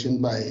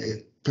arbitration by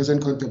a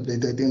person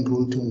contemplated in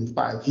Rule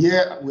 25.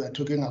 Here we are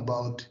talking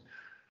about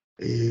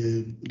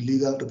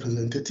legal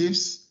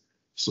representatives,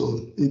 so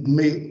it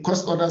may,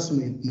 cost orders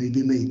may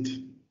be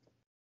made.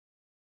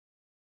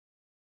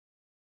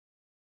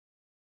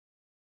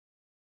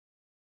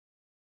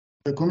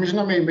 The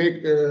commissioner may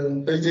make,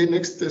 AJ,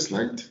 next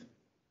slide.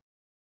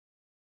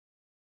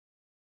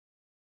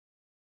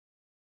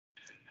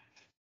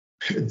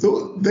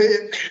 Though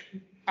the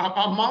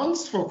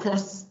amounts for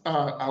costs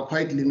are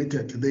quite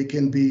limited, they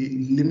can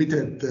be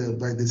limited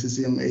by the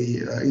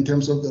CCMA in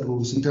terms of the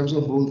rules, in terms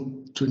of Rule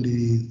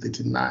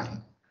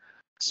 2039.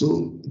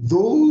 So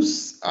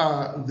those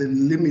are the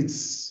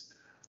limits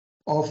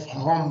of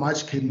how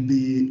much can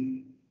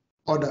be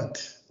ordered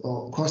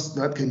or cost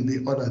that can be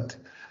ordered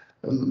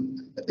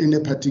in a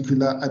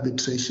particular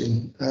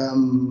arbitration.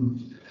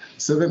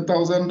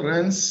 7,000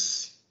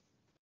 rands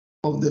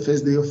of the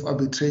first day of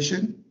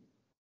arbitration.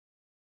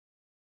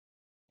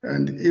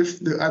 And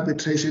if the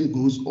arbitration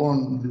goes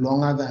on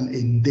longer than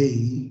a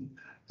day,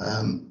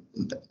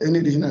 any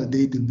additional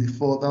day will be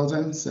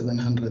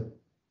 4,700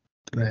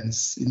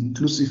 rands,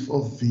 inclusive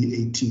of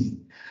VAT.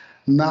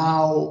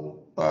 Now,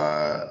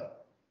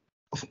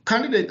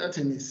 candidate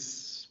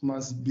attorneys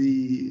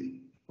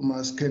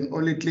can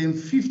only claim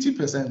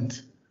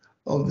 50%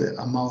 of the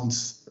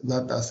amounts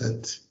that are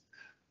set,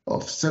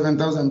 of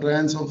 7,000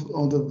 rands of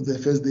the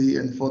first day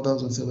and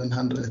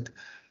 4,700.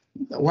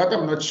 What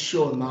I'm not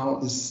sure now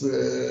is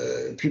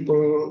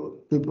people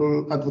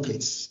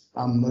advocates.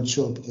 I'm not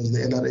sure because the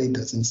LRA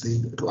doesn't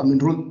say. I mean,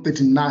 Rule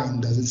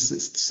 39 doesn't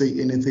say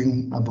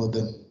anything about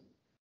them.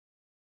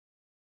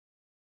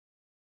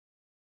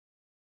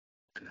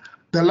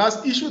 The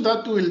last issue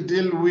that we'll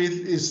deal with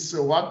is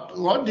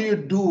what do you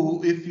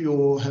do if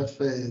you have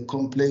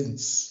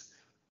complaints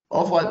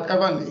of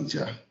whatever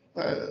nature,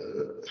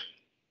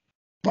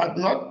 but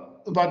not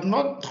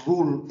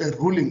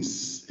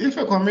rulings. If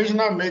a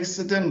commissioner makes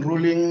certain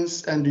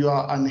rulings and you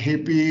are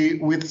unhappy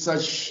with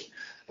such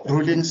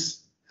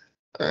rulings,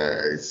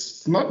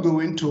 it's not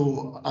going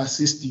to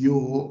assist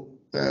you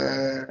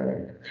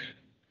to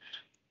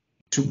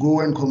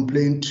go and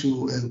complain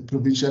to a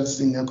provincial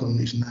senior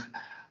commissioner.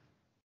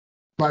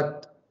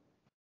 But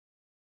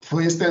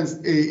for instance,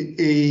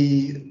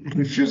 a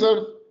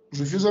refusal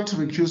to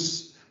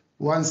recuse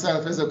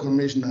oneself as a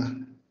commissioner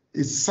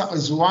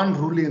is one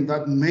ruling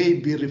that may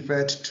be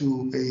referred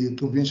to a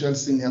provincial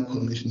senior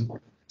commissioner.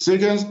 So you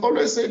can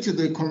always say to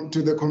the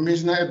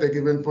commissioner at the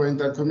given point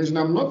that,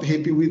 Commissioner, I'm not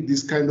happy with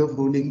this kind of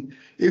ruling.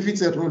 If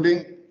it's a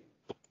ruling,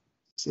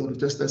 sorry,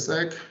 just a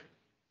sec.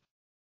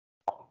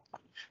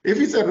 If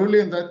it's a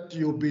ruling that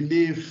you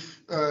believe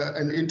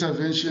an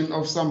intervention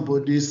of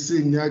somebody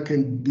senior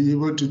can be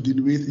able to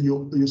deal with,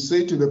 you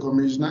say to the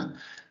commissioner,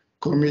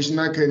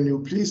 Commissioner, can you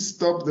please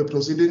stop the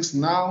proceedings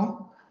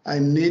now? I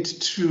need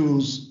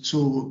to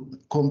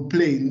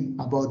complain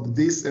about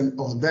this and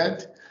or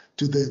that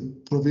to the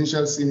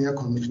provincial senior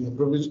commissioner.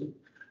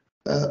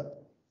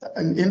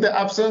 And in the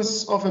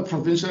absence of a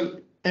provincial,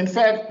 in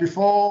fact,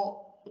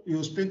 before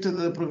you speak to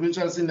the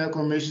provincial senior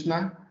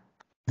commissioner,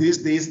 These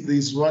days,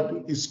 there's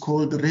what is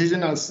called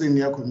Regional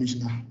Senior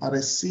Commissioner,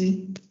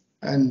 RSC,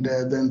 and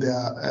then there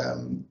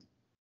are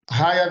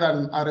higher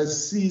than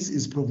RSCs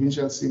is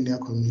Provincial Senior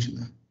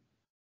Commissioner.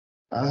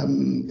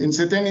 In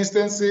certain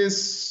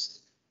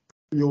instances,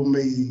 you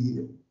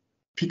may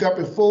pick up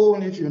a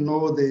phone if you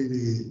know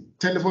the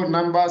telephone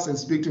numbers and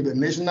speak to the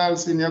National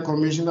Senior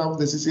Commissioner of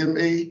the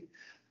CCMA,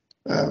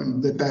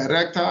 the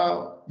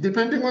director,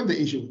 depending on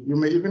the issue. You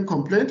may even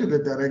complain to the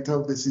director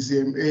of the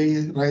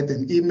CCMA, write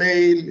an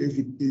email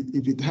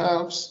if it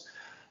helps,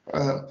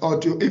 or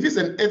if it's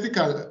an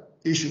ethical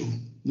issue,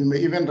 you may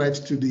even write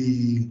to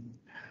the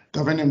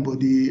governing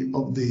body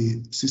of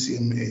the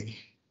CCMA.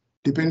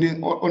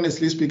 Depending,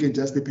 honestly speaking,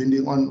 just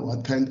depending on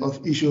what kind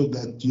of issue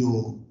that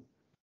you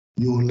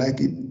would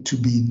like it to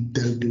be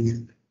dealt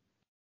with.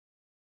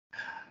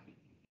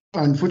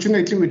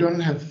 Unfortunately, we don't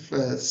have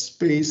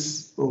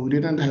space, or we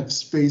didn't have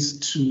space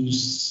to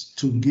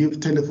give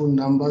telephone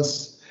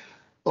numbers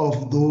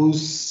of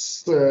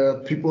those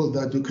people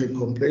that you can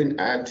complain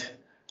at.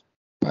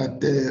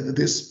 But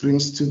this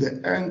brings to the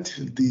end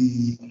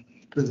the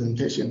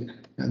presentation,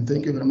 and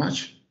thank you very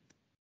much.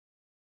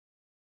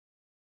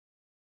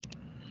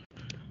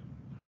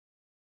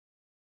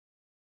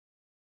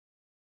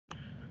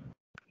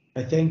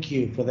 I thank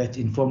you for that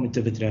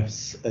informative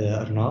address,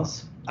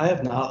 Arnause. I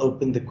have now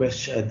opened the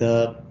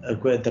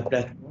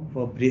platform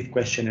for a brief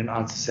question and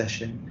answer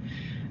session.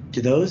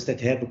 To those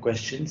that have a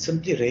question,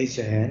 simply raise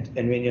your hand,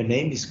 and when your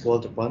name is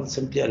called upon,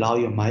 simply allow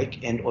your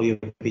mic and/or your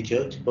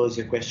video to pose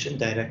your question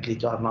directly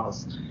to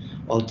Arnause.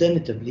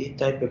 Alternatively,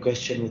 type a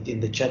question within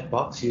the chat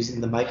box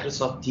using the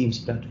Microsoft Teams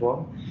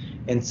platform,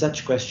 and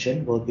such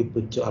question will be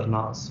put to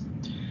Arnause.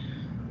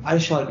 I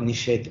shall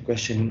initiate the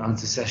question and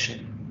answer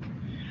session.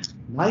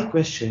 My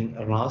question,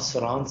 Arnause,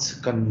 surrounds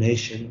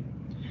condemnation.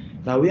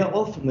 Now, we are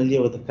all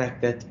familiar with the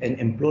fact that an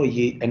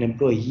employee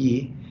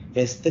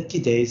has 30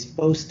 days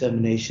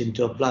post-termination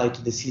to apply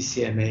to the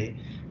CCMA,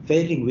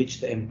 failing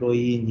which the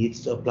employee needs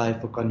to apply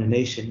for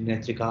condemnation in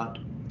that regard.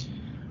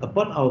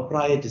 Upon our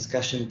prior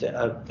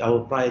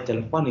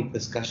telephonic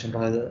discussion,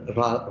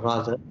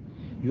 rather,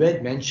 you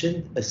had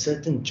mentioned a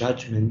certain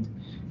judgment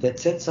that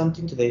said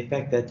something to the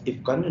effect that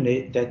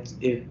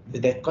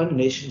that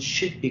condemnation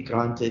should be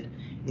granted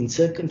in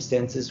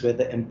circumstances where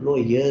the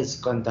employer's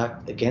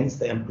conduct against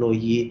the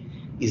employee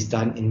is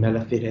done in mala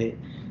fide.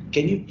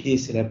 Can you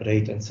please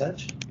elaborate on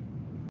such?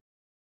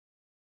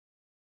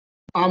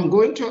 I'm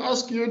going to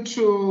ask you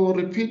to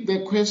repeat the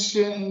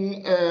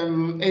question,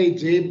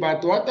 AJ,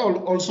 but what I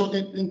will also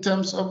in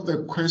terms of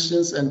the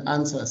questions and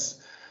answers,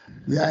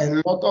 there are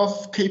a lot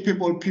of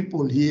capable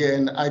people here,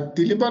 and I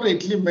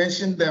deliberately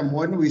mentioned them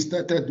when we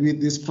started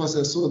with this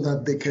process so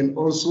that they can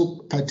also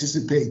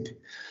participate.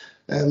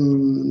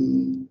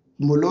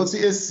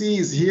 Molotsi SC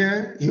is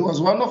here. He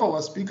was one of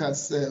our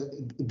speakers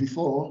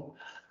before.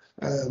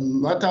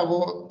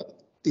 Matabo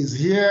is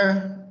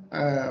here,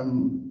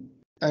 and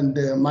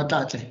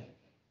Matate.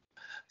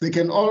 They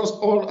can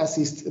all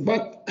assist.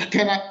 But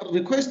can I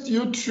request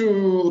you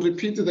to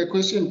repeat the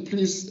question,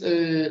 please,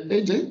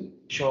 AJ?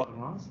 Sure,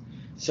 Arnause.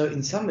 So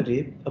in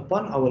summary,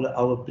 upon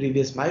our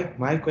previous,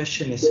 my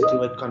question is to do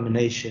with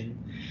condemnation.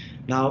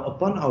 Now,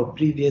 upon our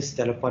previous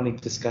telephonic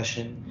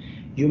discussion,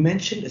 you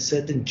mentioned a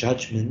certain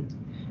judgment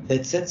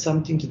that said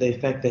something to the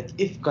effect that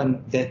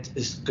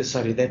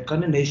that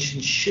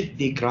condemnation should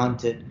be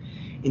granted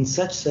in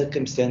such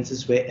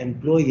circumstances where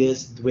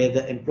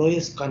the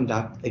employer's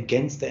conduct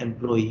against the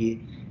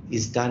employee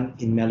is done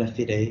in mala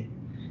fide.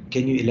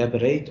 Can you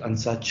elaborate on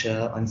such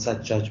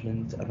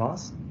judgment,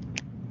 Arnause?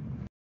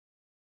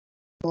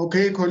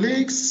 Okay,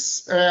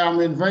 colleagues, I'm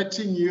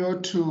inviting you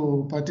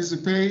to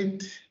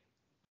participate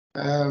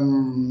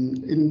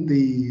in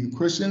the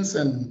questions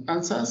and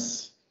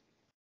answers.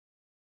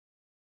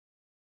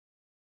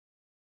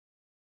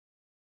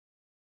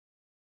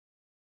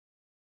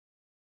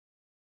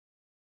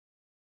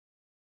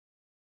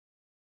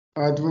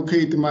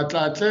 Advocate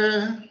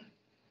Matlatle.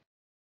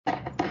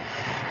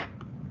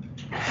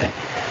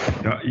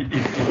 Yeah,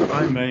 if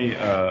I may,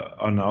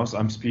 Arnause,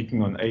 I'm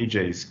speaking on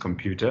AJ's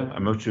computer.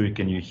 I'm not sure,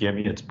 can you hear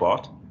me? It's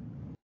Bart.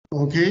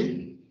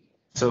 Okay.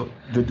 So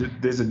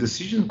there's a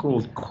decision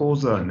called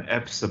Causa and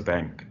Absa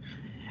Bank.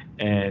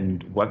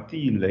 And what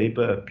the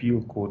Labour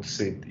Appeal Court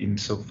said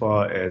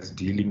insofar as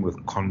dealing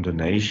with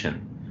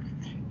condemnation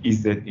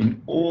is that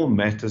in all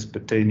matters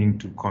pertaining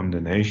to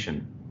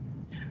condemnation,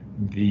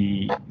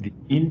 the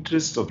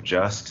interest of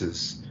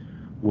justice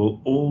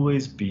will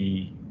always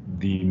be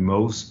the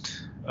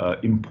most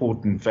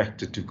important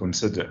factor to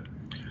consider.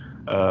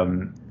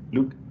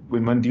 Look,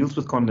 when one deals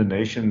with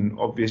condemnation,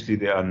 obviously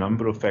there are a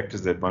number of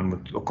factors that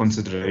or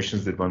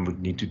considerations that one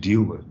would need to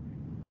deal with.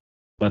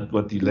 But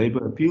what the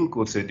Labour Appeal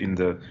Court said in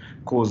the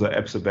Causa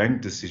Absa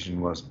Bank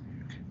decision was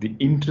the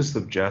interest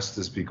of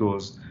justice,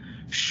 because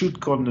should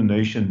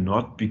condemnation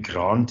not be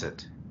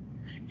granted,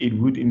 it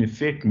would in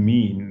effect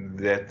mean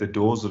that the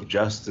doors of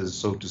justice,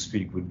 so to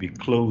speak, would be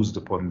closed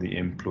upon the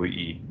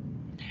employee.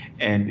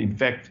 And in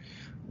fact,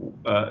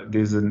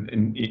 there's an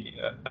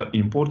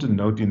important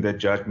note in that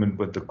judgment,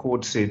 but the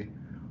court said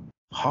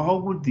how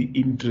would the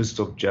interest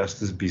of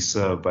justice be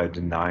served by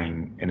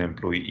denying an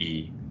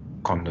employee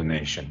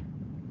condonation?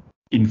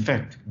 In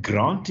fact,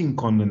 granting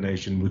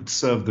condonation would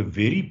serve the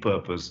very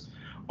purpose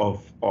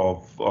of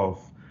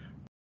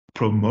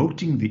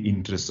promoting the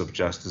interests of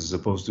justice as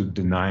opposed to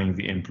denying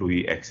the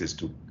employee access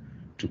to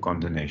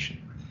condonation.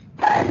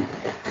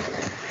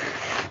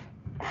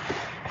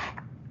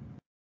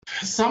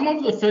 Some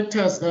of the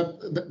factors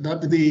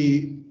that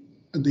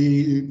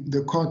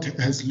the court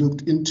has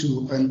looked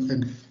into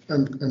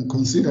and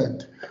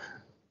considered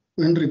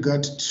in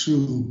regard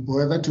to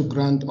whether to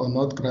grant or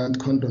not grant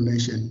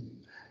condonation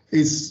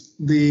is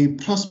the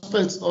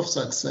prospects of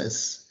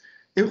success.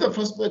 If the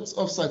prospects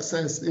of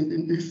success,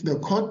 if the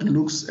court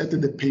looks at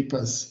the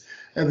papers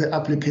and the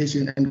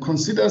application and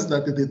considers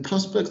that the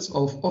prospects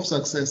of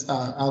success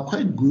are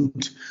quite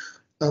good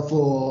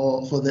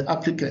for the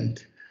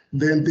applicant,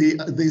 then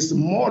there's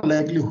more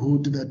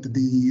likelihood that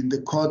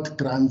the court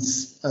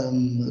grants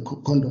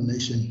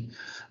condonation.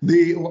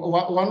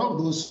 One of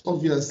those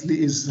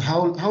obviously is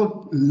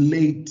how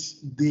late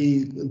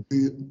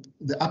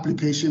the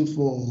application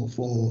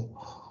for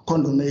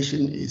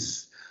condonation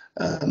is.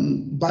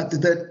 But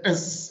that,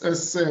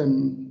 as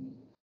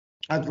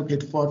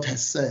Advocate Ford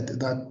has said,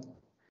 that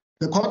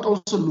the court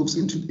also looks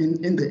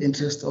in the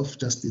interest of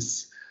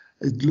justice.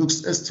 It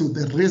looks as to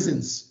the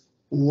reasons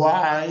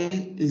why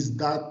is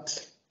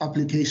that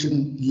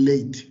application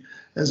late,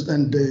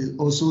 and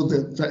also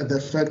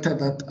the factor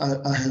that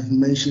I have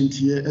mentioned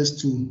here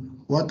as to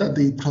what are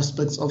the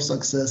prospects of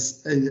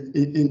success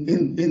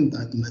in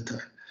that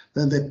matter.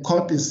 Then the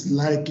court is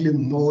likely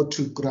more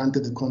to grant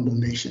the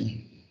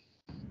condonation.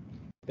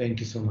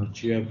 Thank you so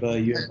much. You have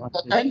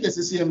and the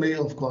CCMA,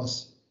 of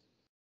course.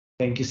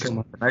 Thank you so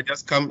much. Can I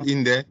just come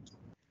in there?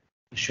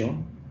 Sure.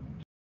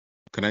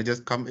 Can I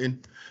just come in?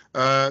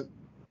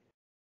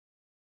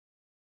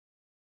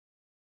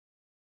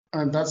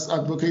 And that's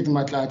Advocate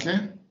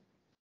Matlatle.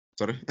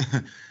 Sorry.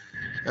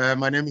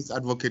 My name is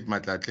Advocate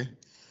Matlatle.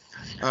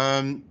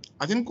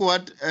 I think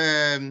what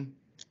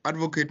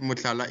Advocate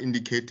Mohlala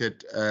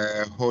indicated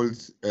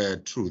holds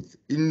truth.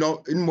 In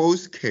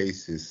most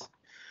cases,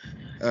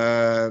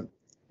 the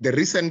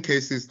recent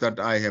cases that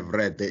I have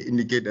read, they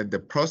indicate that the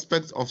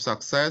prospects of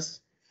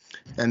success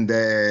and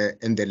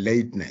the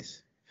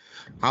lateness.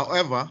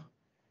 However,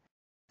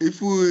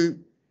 if we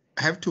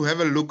have to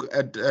have a look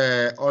at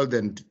all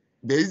them,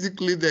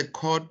 basically the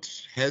court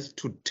has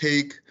to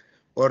take,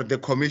 or the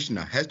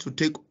commissioner has to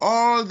take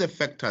all the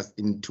factors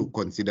into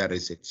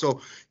consideration. So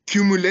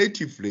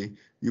cumulatively,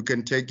 you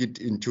can take it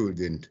into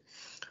the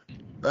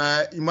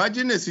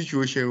imagine a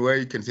situation where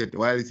you can say,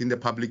 well, it's in the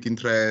public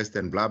interest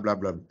and blah, blah,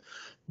 blah.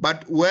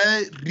 But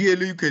where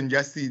really you can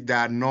just see there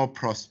are no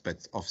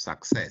prospects of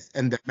success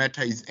and the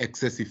matter is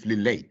excessively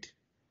late.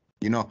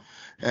 You know,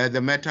 the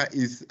matter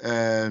is,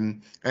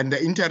 and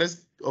the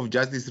interest of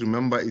justice,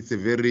 remember, it's a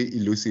very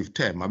elusive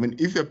term. I mean,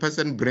 if a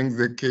person brings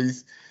the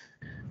case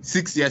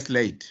 6 years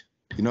late,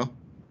 you know,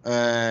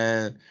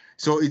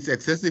 so it's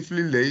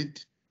excessively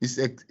late,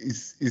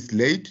 it's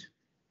late.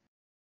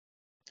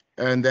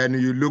 And then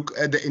you look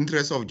at the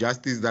interest of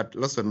justice that,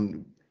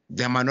 listen,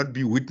 there might not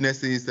be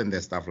witnesses and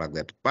there's stuff like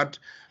that. But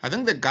I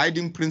think the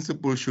guiding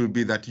principle should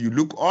be that you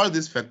look all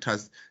these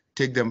factors,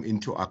 take them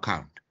into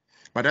account.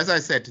 But as I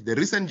said, the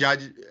recent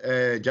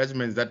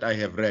judgments that I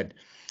have read,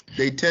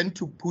 they tend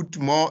to put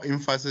more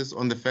emphasis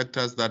on the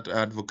factors that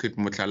Advocate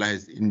Mohlala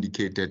has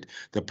indicated,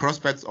 the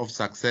prospects of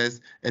success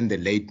and the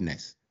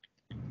lateness.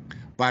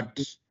 But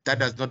that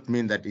does not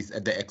mean that it's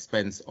at the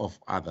expense of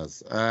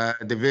others.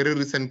 The very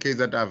recent case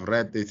that I've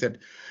read, they said,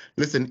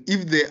 listen,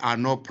 if there are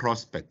no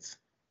prospects,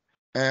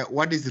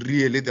 what is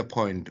really the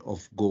point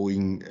of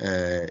going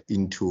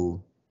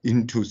into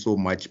so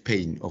much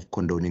pain of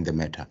condoning the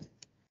matter?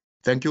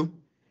 Thank you.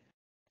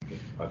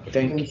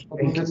 Thank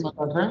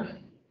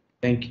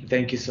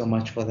you so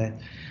much for that.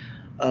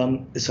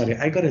 Sorry,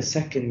 I got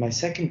my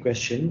second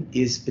question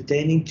is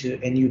pertaining to,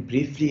 and you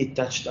briefly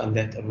touched on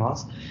that,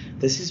 Arnause.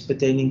 This is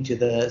pertaining to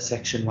the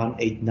Section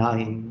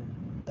 189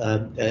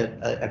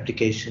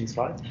 applications,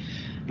 right?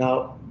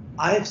 Now,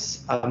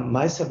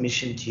 my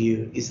submission to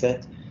you is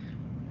that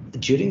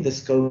during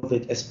this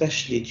COVID,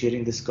 especially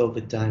during this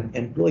COVID time,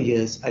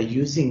 employers are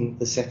using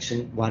the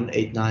Section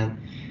 189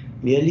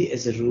 merely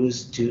as a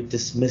ruse to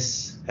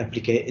dismiss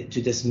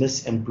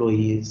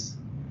employees.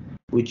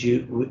 Would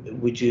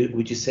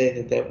you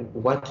say that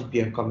what would be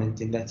a comment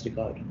in that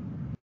regard?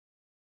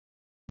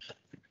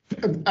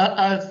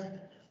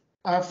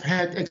 I've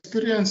had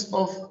experience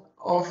of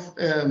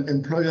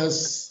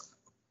employers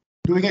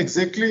doing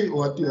exactly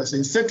what you are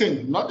saying.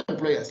 Second, not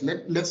employers.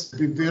 Let's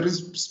be very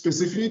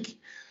specific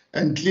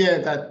and clear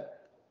that,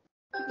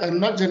 and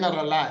not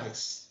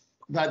generalize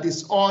that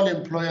it's all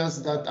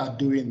employers that are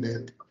doing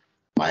that.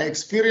 My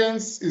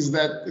experience is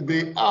that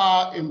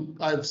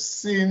I've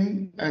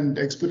seen and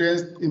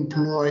experienced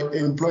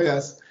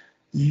employers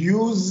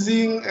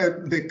using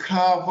the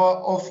cover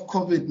of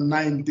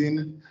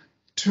COVID-19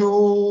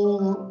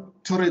 to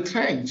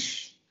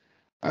retrench.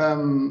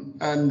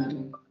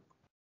 And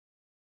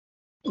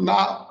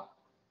now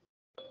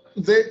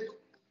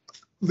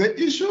The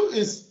issue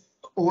is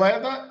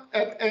whether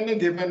at any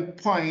given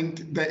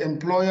point the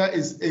employer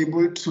is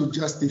able to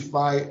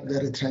justify the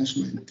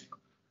retrenchment.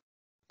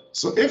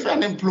 So if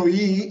an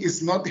employee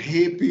is not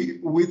happy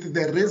with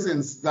the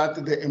reasons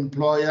that the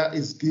employer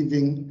is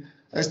giving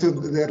as to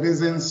the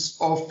reasons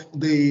of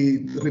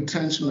the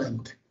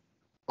retrenchment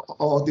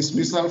or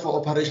dismissal for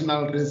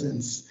operational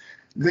reasons,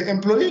 the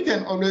employee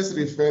can always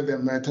refer the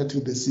matter to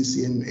the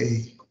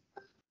CCMA.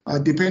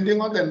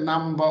 Depending on the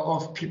number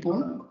of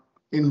people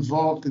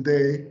involved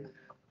there,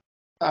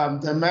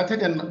 the matter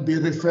can be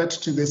referred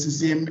to the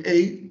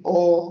CCMA,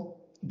 or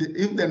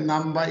if the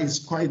number is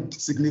quite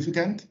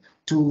significant,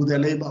 to the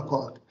labor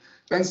court.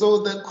 And so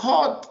the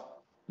court,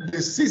 the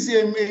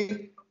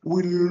CCMA,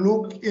 will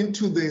look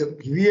into the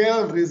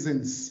real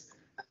reasons,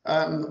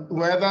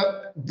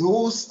 whether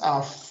those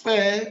are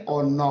fair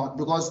or not,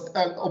 because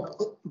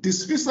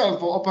dismissal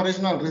for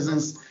operational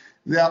reasons,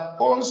 they are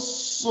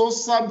also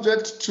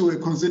subject to a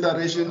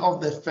consideration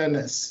of the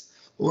fairness,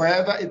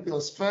 whether it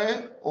was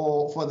fair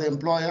or for the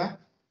employer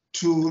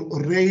to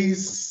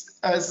raise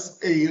as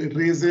a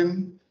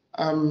reason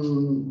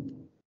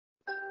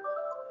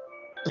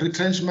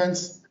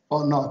retrenchments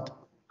or not.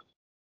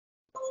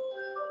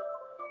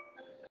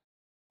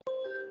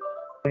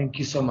 Thank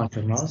you so much,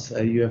 Arnause.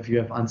 You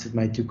have answered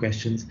my two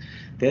questions.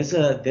 There's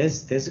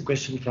a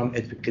question from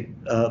Advocate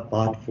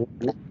Bart.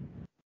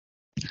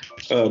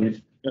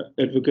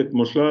 Advocate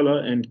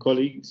Mohlala and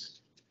colleagues.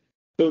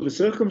 So the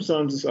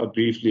circumstances are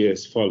briefly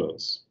as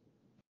follows.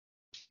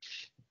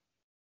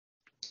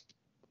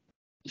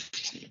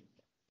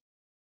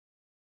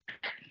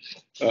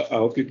 I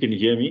hope you can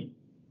hear me.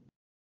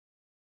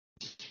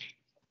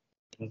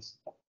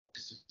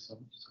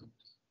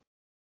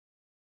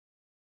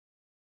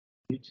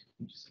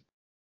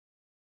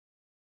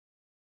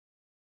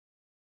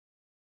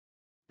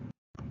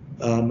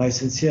 My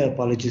sincere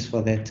apologies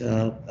for that,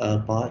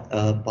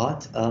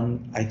 Bart.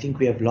 I think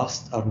we have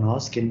lost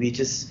Arnause. Can we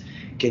just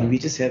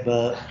have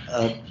a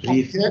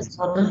brief? Yes,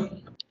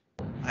 sorry.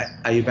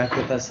 Are you back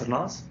with us,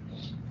 Arnause?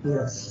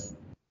 Yes.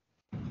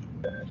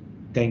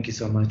 Thank you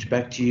so much.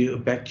 Back to you,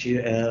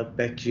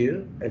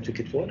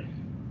 Advocate Ford.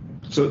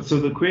 So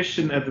the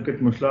question,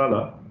 Advocate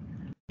Mohlala,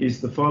 is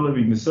the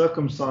following: the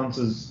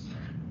circumstances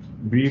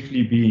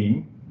briefly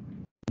being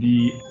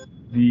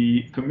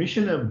the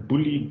commissioner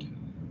bullied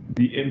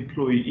the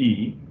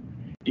employee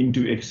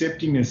into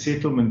accepting a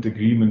settlement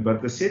agreement,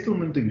 but the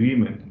settlement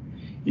agreement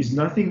is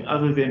nothing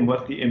other than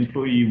what the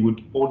employee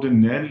would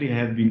ordinarily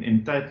have been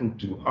entitled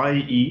to,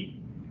 i.e.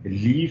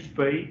 leave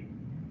pay,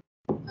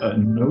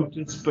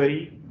 notice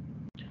pay,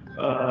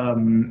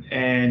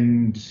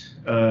 and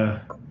a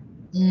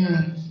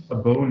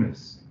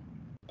bonus.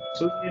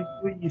 So the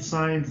employee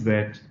signs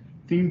that,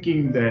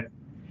 thinking that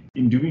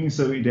in doing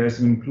so it has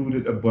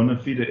included a bona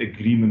fide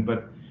agreement,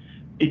 but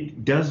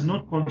it does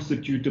not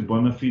constitute a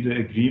bona fide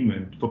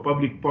agreement for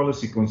public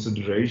policy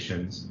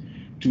considerations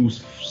to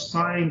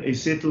sign a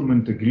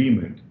settlement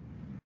agreement,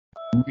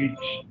 which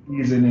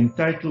is an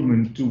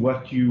entitlement to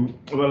what you,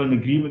 well, an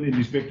agreement in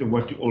respect of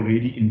what you're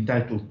already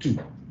entitled to.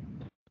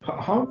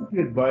 How would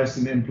you advise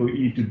an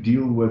employee to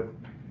deal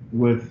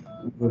with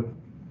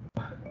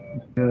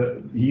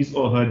his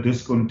or her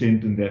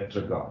discontent in that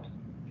regard?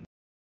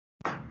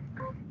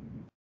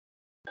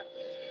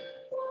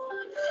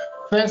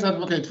 Thanks,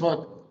 Advocate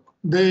Ford.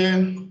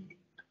 There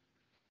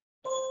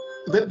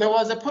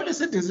was a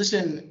policy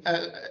decision,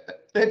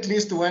 at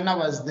least when I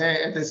was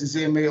there at the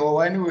CCMA, or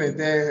when we were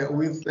there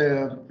with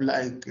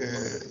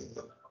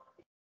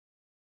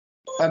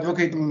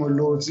Advocate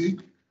Molodzi.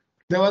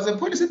 There was a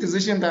policy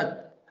decision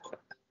that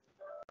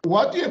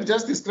what you have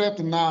just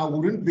described now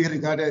wouldn't be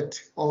regarded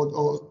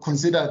or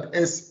considered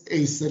as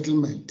a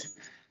settlement.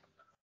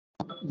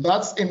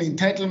 That's an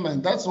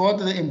entitlement. That's what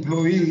the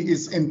employee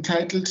is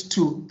entitled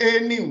to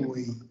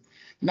anyway.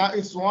 Now,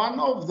 it's one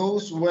of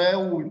those where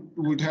we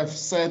would have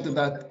said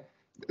that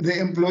the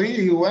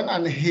employee, when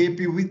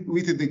unhappy with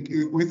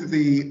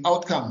the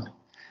outcome,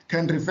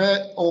 can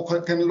refer or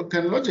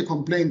can lodge a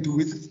complaint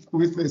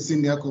with the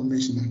senior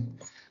commissioner.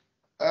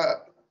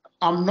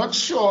 I'm not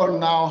sure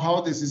now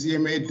how the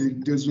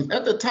CCMA deals with.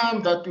 At the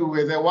time that we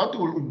were there, what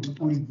we'll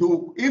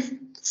do, if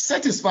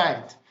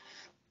satisfied,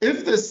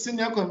 if the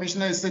senior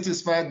commissioner is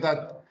satisfied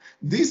that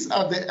these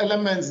are the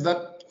elements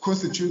that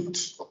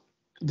constitute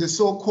the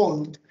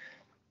so-called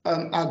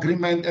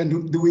agreement,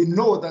 and we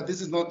know that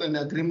this is not an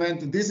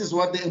agreement, this is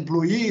what the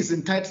employee is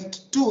entitled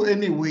to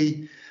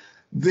anyway,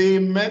 the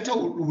matter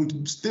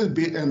would still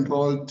be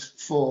enrolled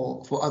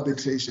for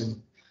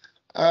arbitration.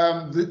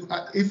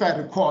 If I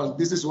recall,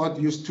 this is what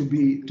used to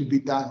be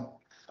done.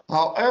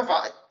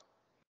 However,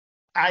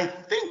 I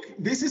think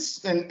this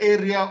is an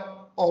area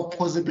of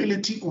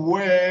possibility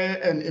where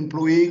an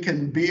employee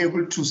can be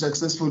able to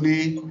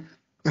successfully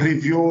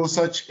review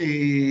such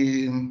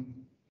an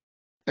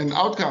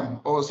outcome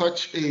or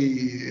such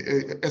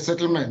a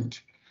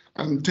settlement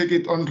and take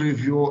it on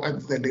review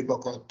at the labor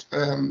court.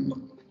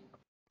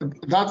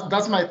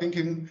 That's my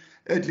thinking,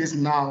 at least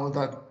now,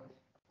 that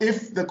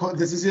if the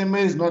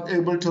CCMA is not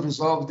able to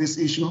resolve this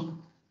issue,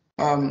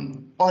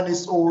 on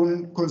its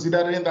own,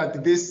 considering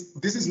that this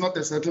is not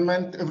a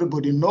settlement.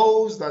 Everybody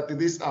knows that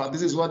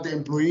this is what the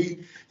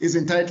employee is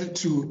entitled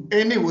to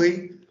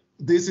anyway.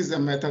 This is a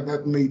matter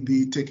that may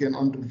be taken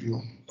under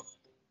review.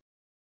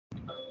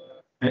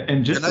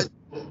 And just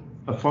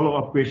a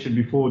follow-up question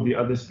before the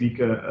other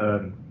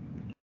speaker,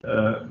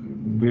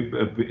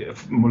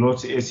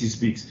 Molotsi, as he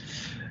speaks.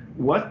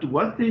 What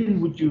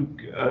then would you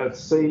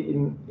say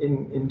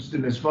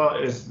in as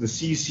far as the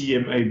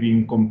CCMA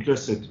being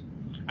complicit?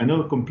 I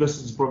know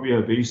complicit is probably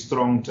a very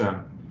strong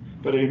term,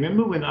 but I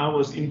remember when I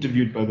was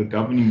interviewed by the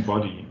governing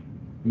body,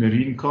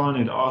 Nareen Khan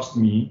had asked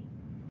me,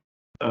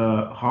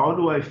 how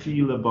do I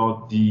feel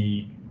about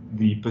the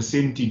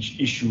percentage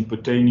issue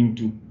pertaining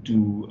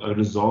to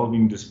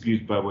resolving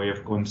disputes by way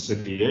of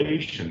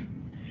conciliation?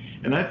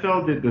 And I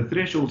felt that the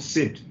threshold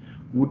set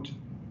would,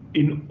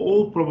 in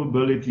all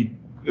probability,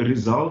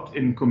 result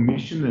in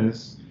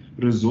commissioners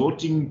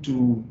resorting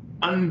to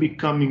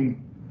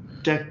unbecoming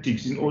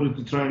tactics in order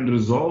to try and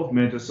resolve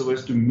matters so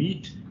as to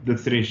meet the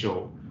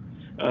threshold.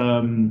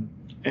 And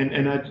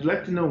I'd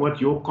like to know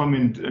what your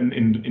comment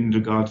in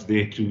regards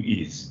thereto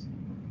is.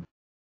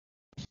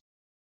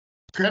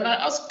 Can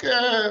I ask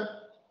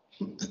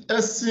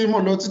SC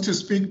Mohlala to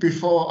speak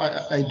before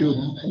I do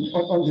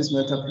on this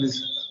matter,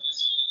 please?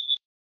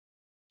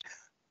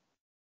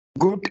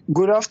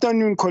 Good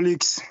afternoon,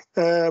 colleagues.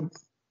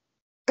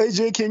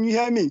 AJ, can you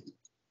hear me?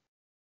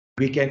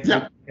 We can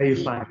hear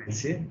you fine,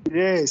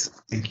 Yes.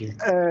 Thank you.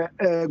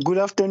 Good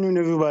afternoon,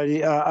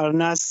 everybody.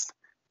 Arnause,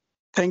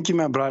 thank you,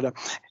 my brother.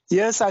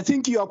 Yes, I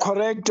think you are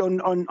correct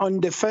on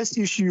the first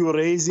issue you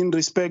raised in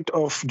respect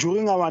of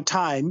during our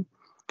time,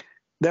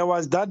 there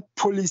was that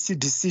policy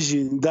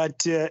decision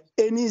that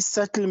any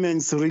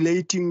settlements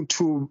relating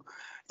to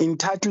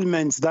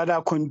entitlements that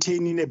are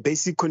contained in the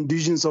basic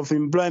conditions of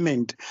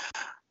employment,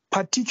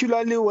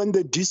 particularly when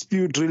the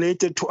dispute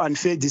related to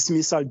unfair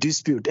dismissal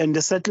dispute and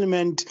the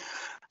settlement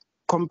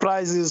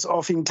comprises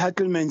of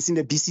entitlements in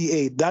the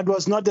BCA, that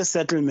was not a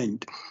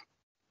settlement.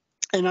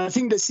 And I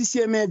think the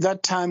CCMA at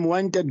that time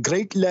went at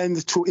great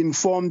length to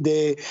inform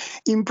the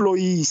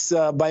employees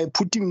by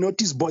putting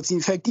notice boards, in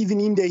fact, even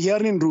in the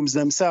hearing rooms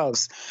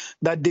themselves,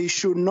 that they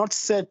should not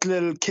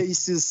settle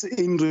cases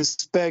in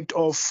respect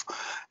of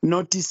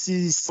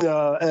notices,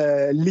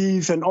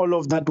 leave, and all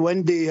of that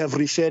when they have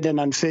referred an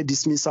unfair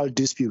dismissal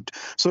dispute.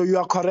 So you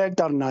are correct,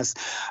 Arnause.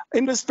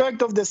 In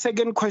respect of the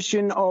second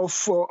question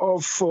of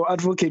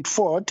Advocate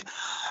Ford,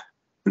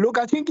 look,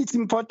 I think it's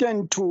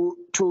important to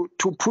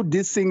put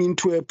this thing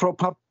into a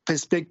proper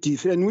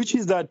perspective, and which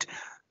is that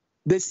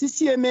the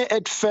CCMA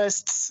at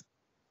first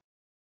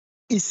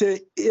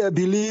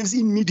believes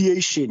in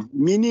mediation,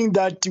 meaning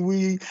that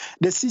the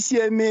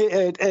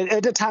CCMA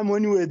at the time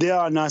when we were there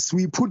on us,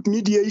 we put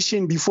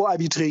mediation before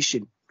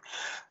arbitration,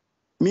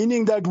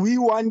 meaning that we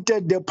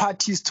wanted the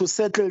parties to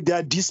settle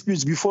their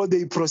disputes before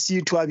they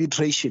proceed to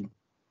arbitration.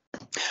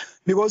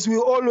 Because we're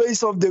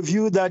always of the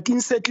view that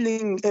in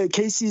settling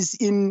cases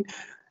in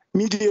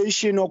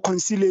mediation or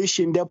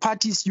conciliation, the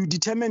parties, you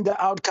determine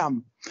the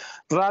outcome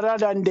rather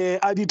than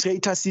the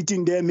arbitrator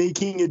sitting there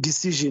making a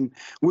decision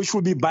which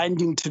will be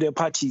binding to the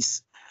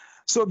parties.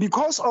 So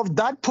because of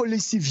that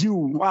policy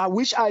view,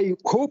 which I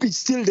hope is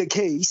still the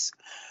case,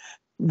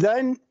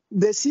 then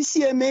the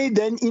CCMA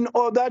then, in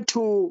order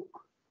to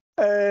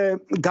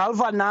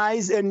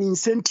galvanize and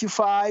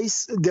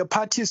incentivize the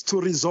parties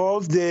to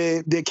resolve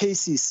the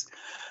cases,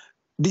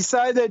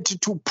 decided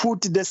to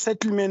put the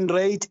settlement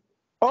rate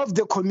of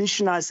the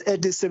commissioners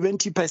at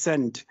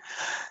 70%.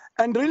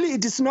 And really,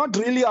 it is not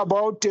really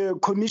about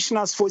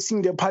commissioners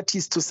forcing the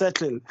parties to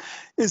settle.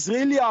 It's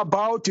really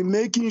about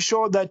making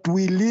sure that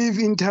we live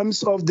in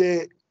terms of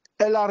the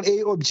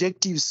LRA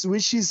objectives,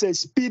 which is a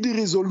speedy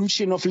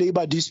resolution of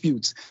labor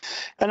disputes.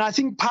 And I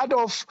think part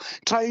of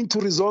trying to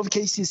resolve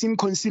cases in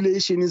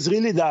conciliation is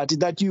really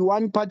that you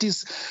want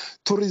parties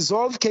to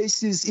resolve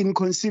cases in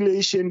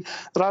conciliation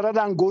rather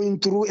than going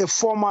through a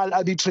formal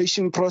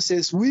arbitration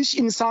process, which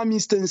in some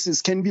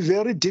instances can be a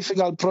very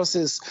difficult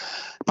process,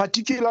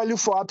 particularly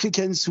for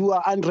applicants who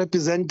are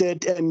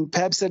unrepresented and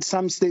perhaps at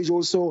some stage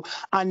also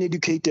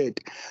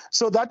uneducated.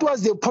 So that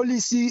was the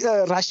policy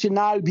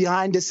rationale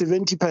behind the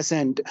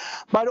 70%.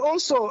 But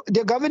also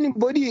the governing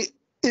body,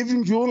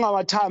 even during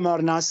our time,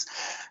 Arnause,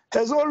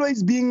 has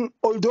always been,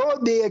 although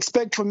they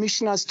expect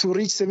commissioners to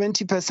reach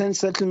 70%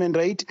 settlement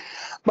rate,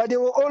 but they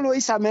were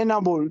always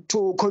amenable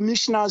to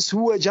commissioners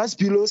who were just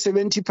below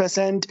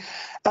 70%,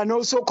 and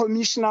also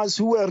commissioners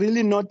who were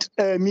really not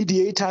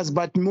mediators,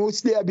 but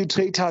mostly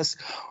arbitrators,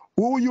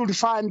 who you'll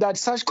find that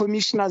such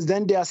commissioners,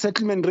 then their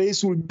settlement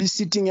rates will be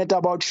sitting at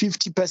about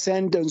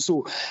 50% and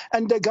so.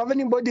 And the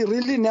governing body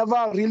really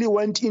never really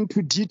went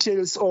into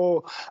details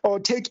or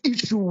take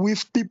issue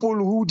with people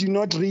who did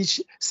not reach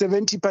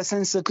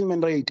 70%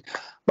 settlement rate.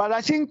 But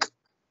I think,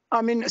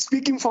 I mean,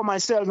 speaking for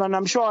myself, and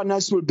I'm sure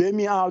Arnause will bear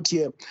me out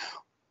here,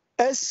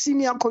 as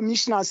senior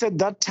commissioners at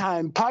that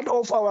time, part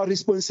of our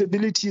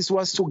responsibilities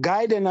was to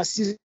guide and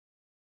assist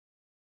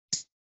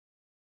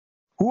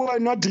who are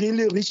not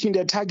really reaching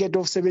the target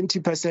of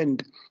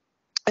 70%.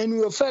 And we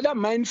were further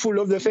mindful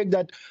of the fact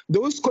that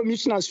those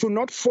commissioners should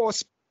not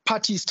force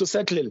parties to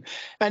settle.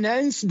 And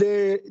hence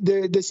the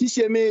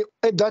CCMA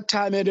at that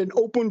time had an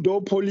open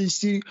door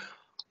policy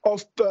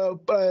of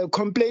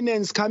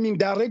complainants coming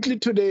directly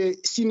to the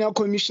senior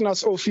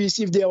commissioner's office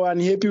if they were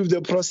unhappy with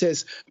the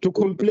process to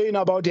complain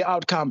about the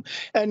outcome.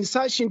 And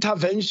such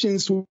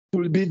interventions will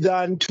be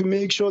done to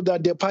make sure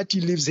that the party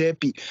lives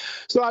happy.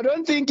 So I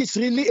don't think it's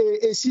really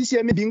a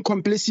CCMA being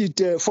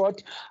complicit for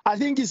it. I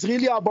think it's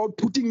really about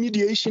putting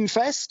mediation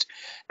first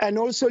and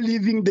also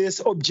leaving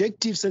this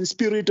objectives and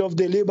spirit of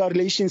the Labour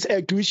Relations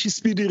Act, which is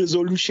speedy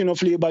resolution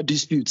of labour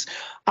disputes.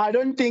 I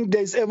don't think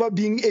there's ever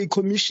been a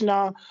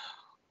commissioner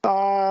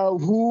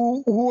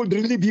who would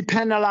really be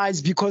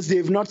penalized because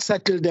they've not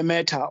settled the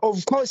matter.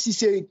 Of course,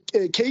 it's a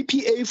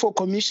KPA for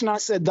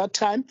commissioners at that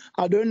time.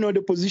 I don't know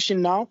the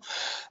position now.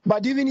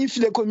 But even if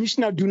the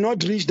commissioner do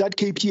not reach that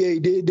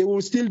KPA, there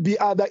will still be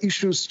other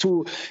issues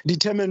to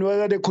determine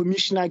whether the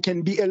commissioner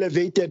can be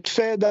elevated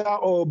further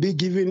or be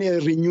given a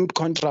renewed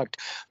contract.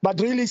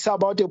 But really, it's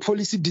about a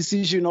policy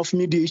decision of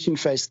mediation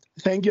first.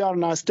 Thank you,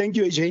 Arnause. Thank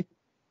you, AJ.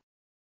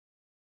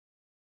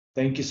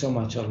 Thank you so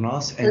much,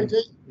 Arnause. And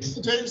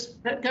James,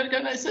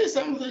 can I say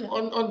something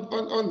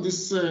on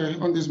this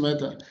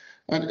matter?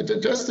 And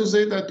just to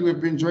say that we've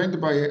been joined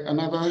by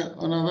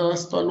another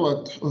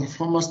stalwart, or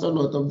former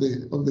stalwart of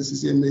the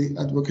CCMA,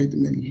 Advocate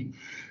Meni.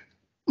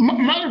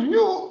 My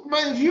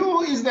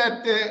view is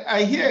that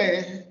I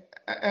hear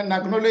and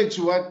acknowledge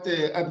what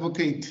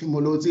Advocate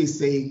Mohlala is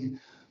saying,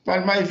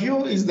 but my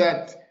view is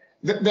that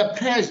the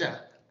pressure.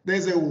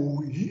 There's a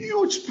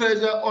huge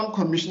pressure on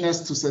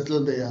commissioners to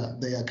settle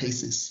their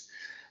cases.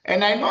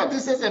 And I know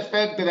this is a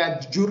fact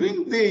that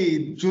during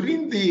the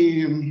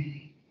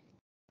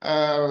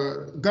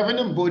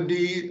governing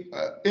body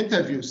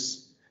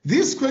interviews,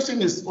 this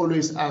question is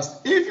always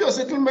asked. If your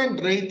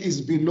settlement rate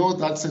is below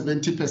that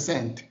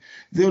 70%,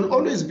 there will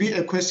always be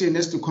a question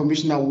as to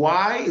commissioner,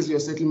 why is your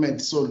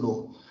settlement so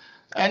low?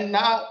 And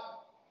now,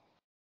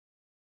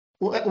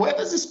 whether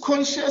this is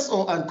conscious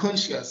or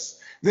unconscious,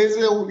 there's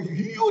a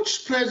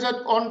huge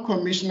pressure on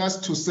commissioners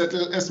to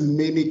settle as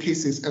many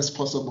cases as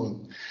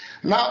possible.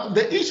 Now,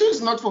 the issue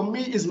is not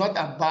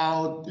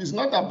about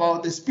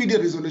the speedy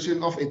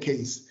resolution of a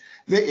case.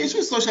 The issue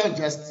is social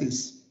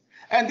justice.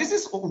 And this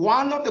is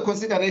one of the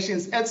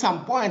considerations. At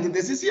some point, the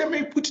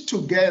CCMA put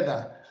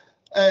together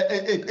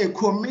a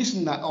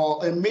commissioner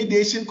or a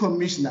mediation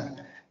commissioner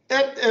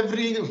at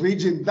every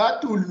region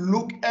that will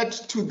look at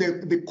to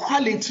the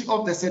quality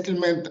of the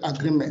settlement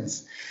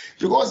agreements.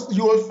 Because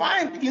you will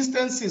find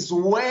instances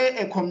where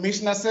a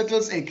commissioner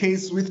settles a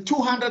case with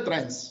 200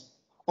 rands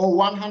or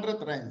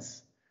 100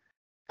 rands.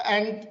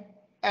 And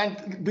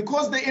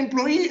because the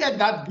employee at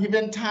that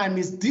given time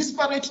is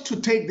desperate to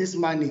take this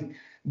money,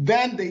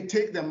 then they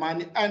take the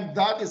money, and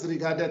that is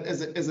regarded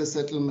as a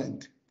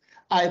settlement.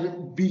 I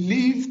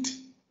believed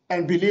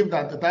and believe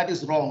that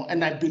is wrong.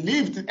 And I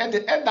believed at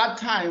that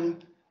time,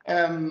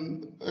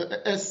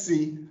 SC,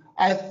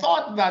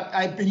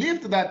 I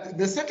believed that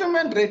the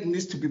settlement rate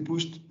needs to be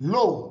pushed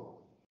low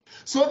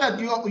so that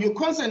you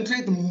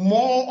concentrate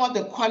more on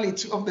the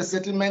quality of the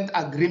settlement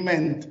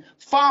agreement,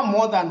 far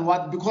more than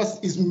because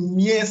it's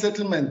mere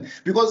settlement.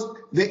 Because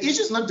the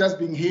issue is not just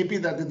being happy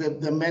that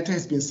the matter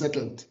has been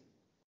settled.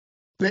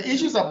 The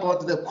issue is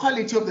about the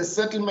quality of the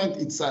settlement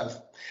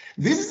itself.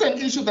 This is an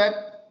issue that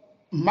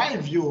my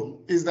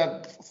view is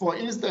that, for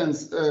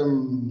instance,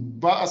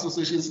 bar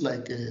associations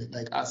like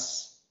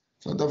us,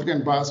 South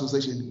African Bar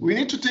Association, we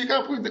need to take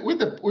up with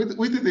the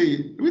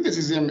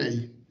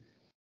CCMA.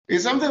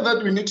 It's something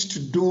that we need to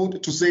do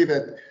to say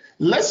that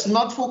let's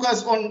not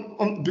focus on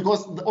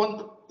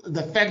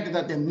the fact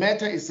that the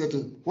matter is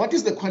settled. What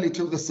is the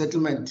quality of the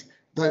settlement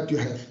that you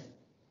have?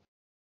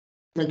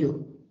 Thank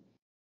you.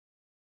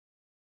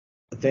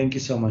 Thank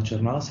you so much,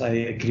 Arnause. I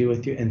agree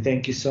with you. And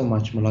thank you so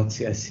much, Mohlala.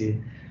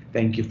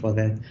 Thank you for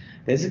that.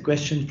 There's a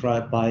question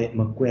by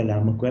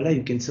Mohlala. Mohlala,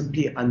 you can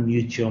simply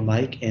unmute your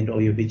mic and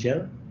or your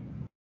video.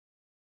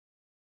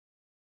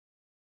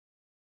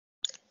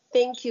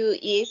 Thank you.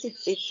 Yes,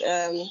 it's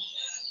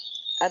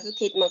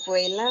Advocate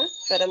Mohlala,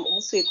 but I'm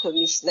also a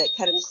commissioner,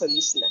 current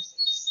commissioner.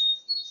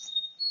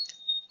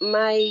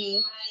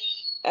 I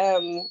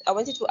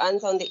wanted to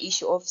answer on the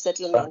issue of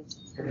settlement,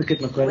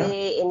 where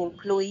an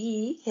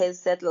employee has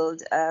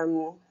settled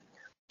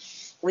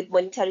with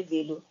monetary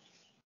value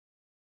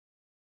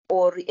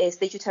or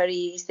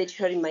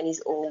statutory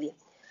monies only.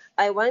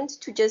 I want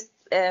to just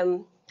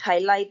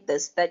highlight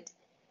this, that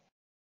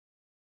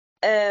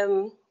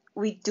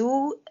we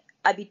do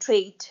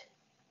arbitrate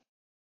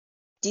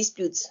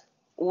disputes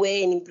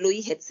where an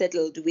employee had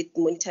settled with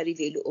monetary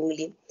value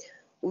only.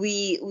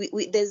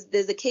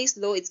 There's a case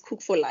law, it's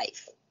Cook for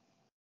Life.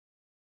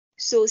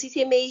 So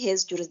CCMA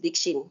has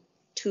jurisdiction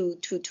to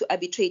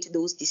arbitrate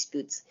those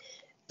disputes,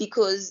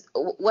 because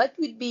what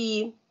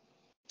will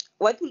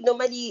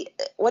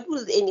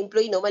an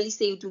employee normally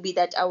say to be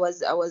that I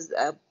was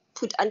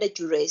put under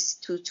duress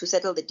to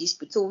settle the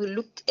dispute. So we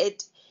look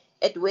at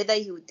whether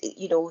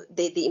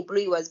the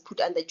employee was put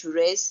under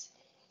duress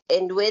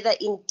and whether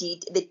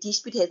indeed the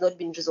dispute has not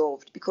been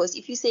resolved. Because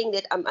if you're saying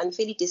that I'm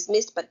unfairly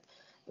dismissed, but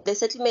the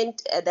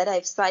settlement that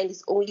I've signed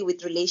is only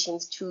with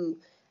relations to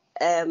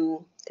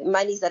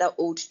monies that are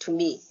owed to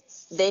me,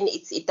 then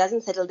it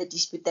doesn't settle the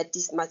dispute that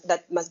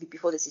that must be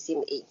before the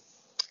CCMA.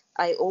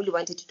 I only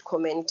wanted to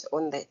comment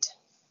on that.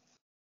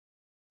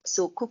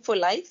 So Cook for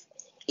Life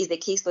is the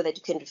case law that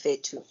you can refer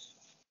to.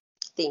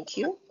 Thank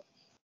you.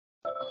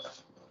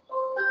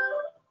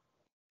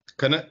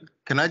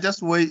 Can I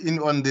just weigh in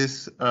on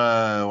this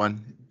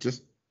one?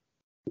 Just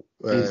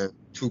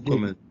two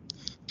comments.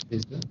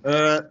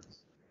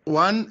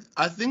 One,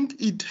 I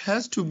think it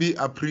has to be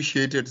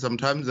appreciated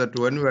sometimes that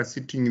when we are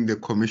sitting in the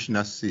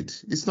commissioner's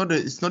seat, it's not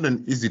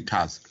an easy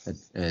task.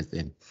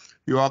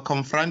 You are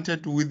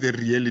confronted with the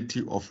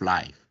reality of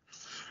life.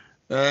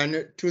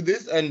 And to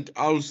this end,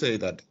 I'll say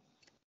that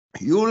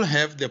you'll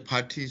have the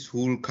parties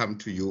who will come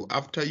to you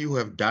after you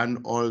have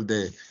done all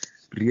the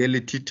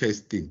reality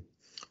testing.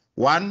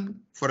 One,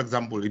 for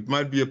example, it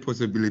might be a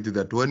possibility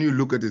that when you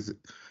look at this,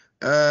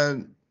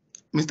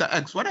 Mr.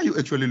 X, what are you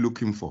actually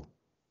looking for?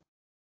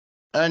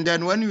 And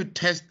then when you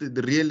test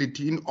the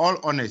reality, in all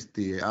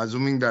honesty,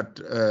 assuming that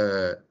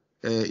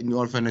in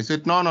all fairness,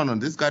 said, no,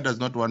 this guy does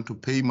not want to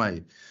pay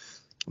my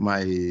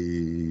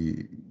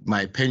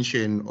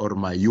pension or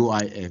my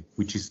UIF,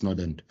 which is not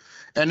end.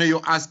 And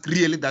you ask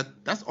really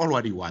that's all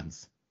what he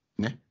wants.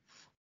 Yeah?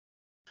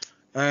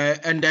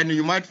 And then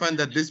you might find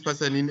that this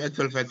person, in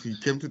actual fact, he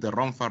came to the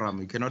wrong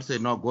forum. You cannot say,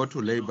 no, go to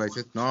labor. He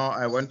said, no,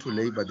 I want to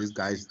labor. This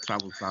guy is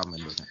troublesome.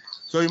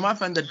 So you might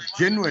find that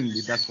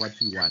genuinely that's what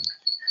he wants.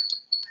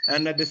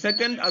 And at the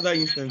second other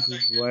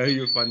instances where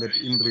you find that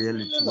in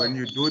reality, when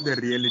you do the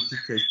reality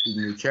testing,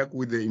 you check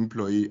with the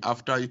employee,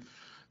 after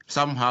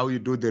somehow you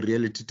do the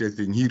reality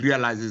testing, he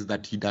realizes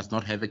that he does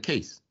not have a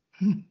case.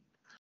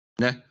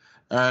 Yeah.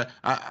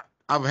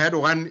 I've had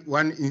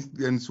one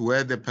instance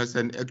where the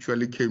person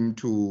actually came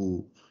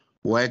to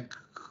work,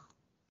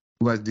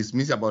 was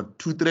dismissed about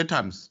 2-3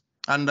 times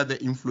under the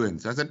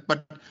influence. I said,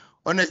 but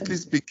honestly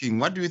speaking,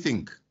 what do you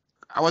think?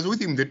 I was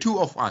with him, the two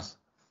of us.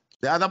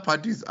 The other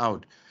party is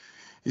out.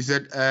 He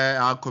said,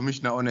 our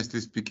commissioner, honestly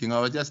speaking,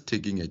 I was just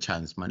taking a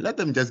chance, man. Let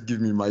them just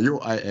give me my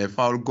UIF,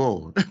 I'll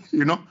go,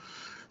 you know.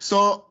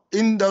 So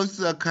in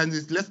those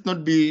kinds, let's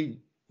not be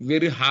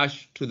very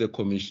harsh to the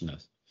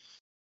commissioners.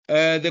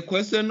 The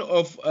question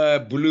of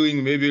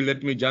bullying, maybe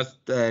let me just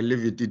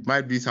leave it. It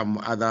might be some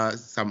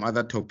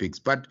other topics,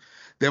 but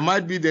there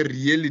might be the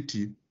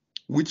reality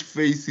which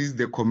faces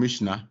the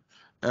commissioner.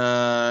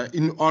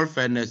 In all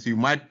fairness, you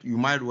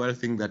might well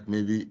think that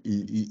maybe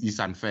it's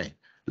unfair,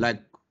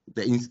 like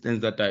the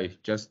instance that I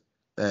just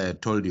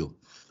told you.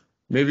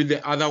 Maybe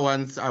the other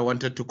ones I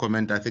wanted to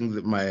comment, I think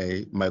that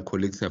my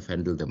colleagues have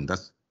handled them.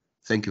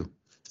 Thank you.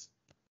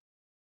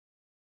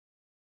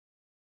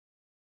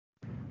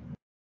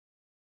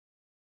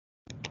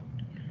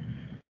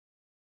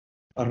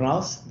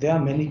 Arnause, there are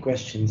many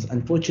questions.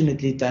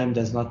 Unfortunately, time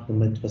does not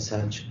permit for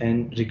such,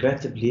 and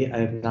regrettably, I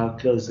have now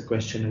closed the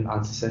question and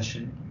answer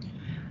session.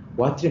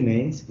 What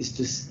remains is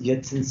to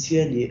yet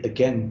sincerely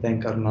again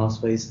thank Arnause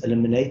for his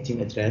illuminating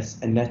address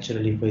and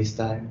naturally for his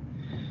time.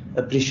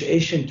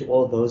 Appreciation to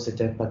all those that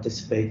have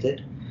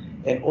participated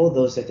and all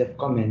those that have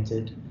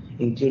commented,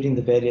 including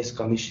the various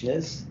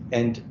commissioners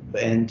and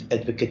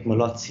Advocate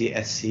Molotsi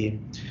SC.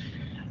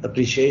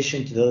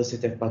 Appreciation to those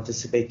that have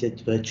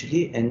participated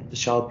virtually and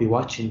shall be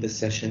watching this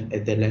session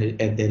at their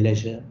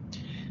leisure.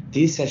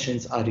 These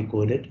sessions are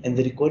recorded, and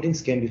the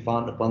recordings can be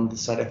found upon the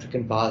South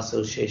African Bar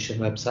Association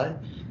website,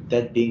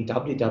 that being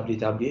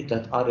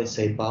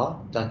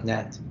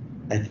www.rsabar.net.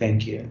 I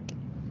thank you.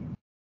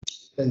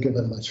 Thank you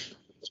very much.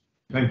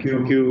 Thank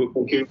you.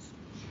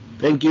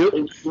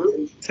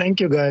 Thank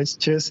you, guys.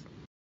 Cheers.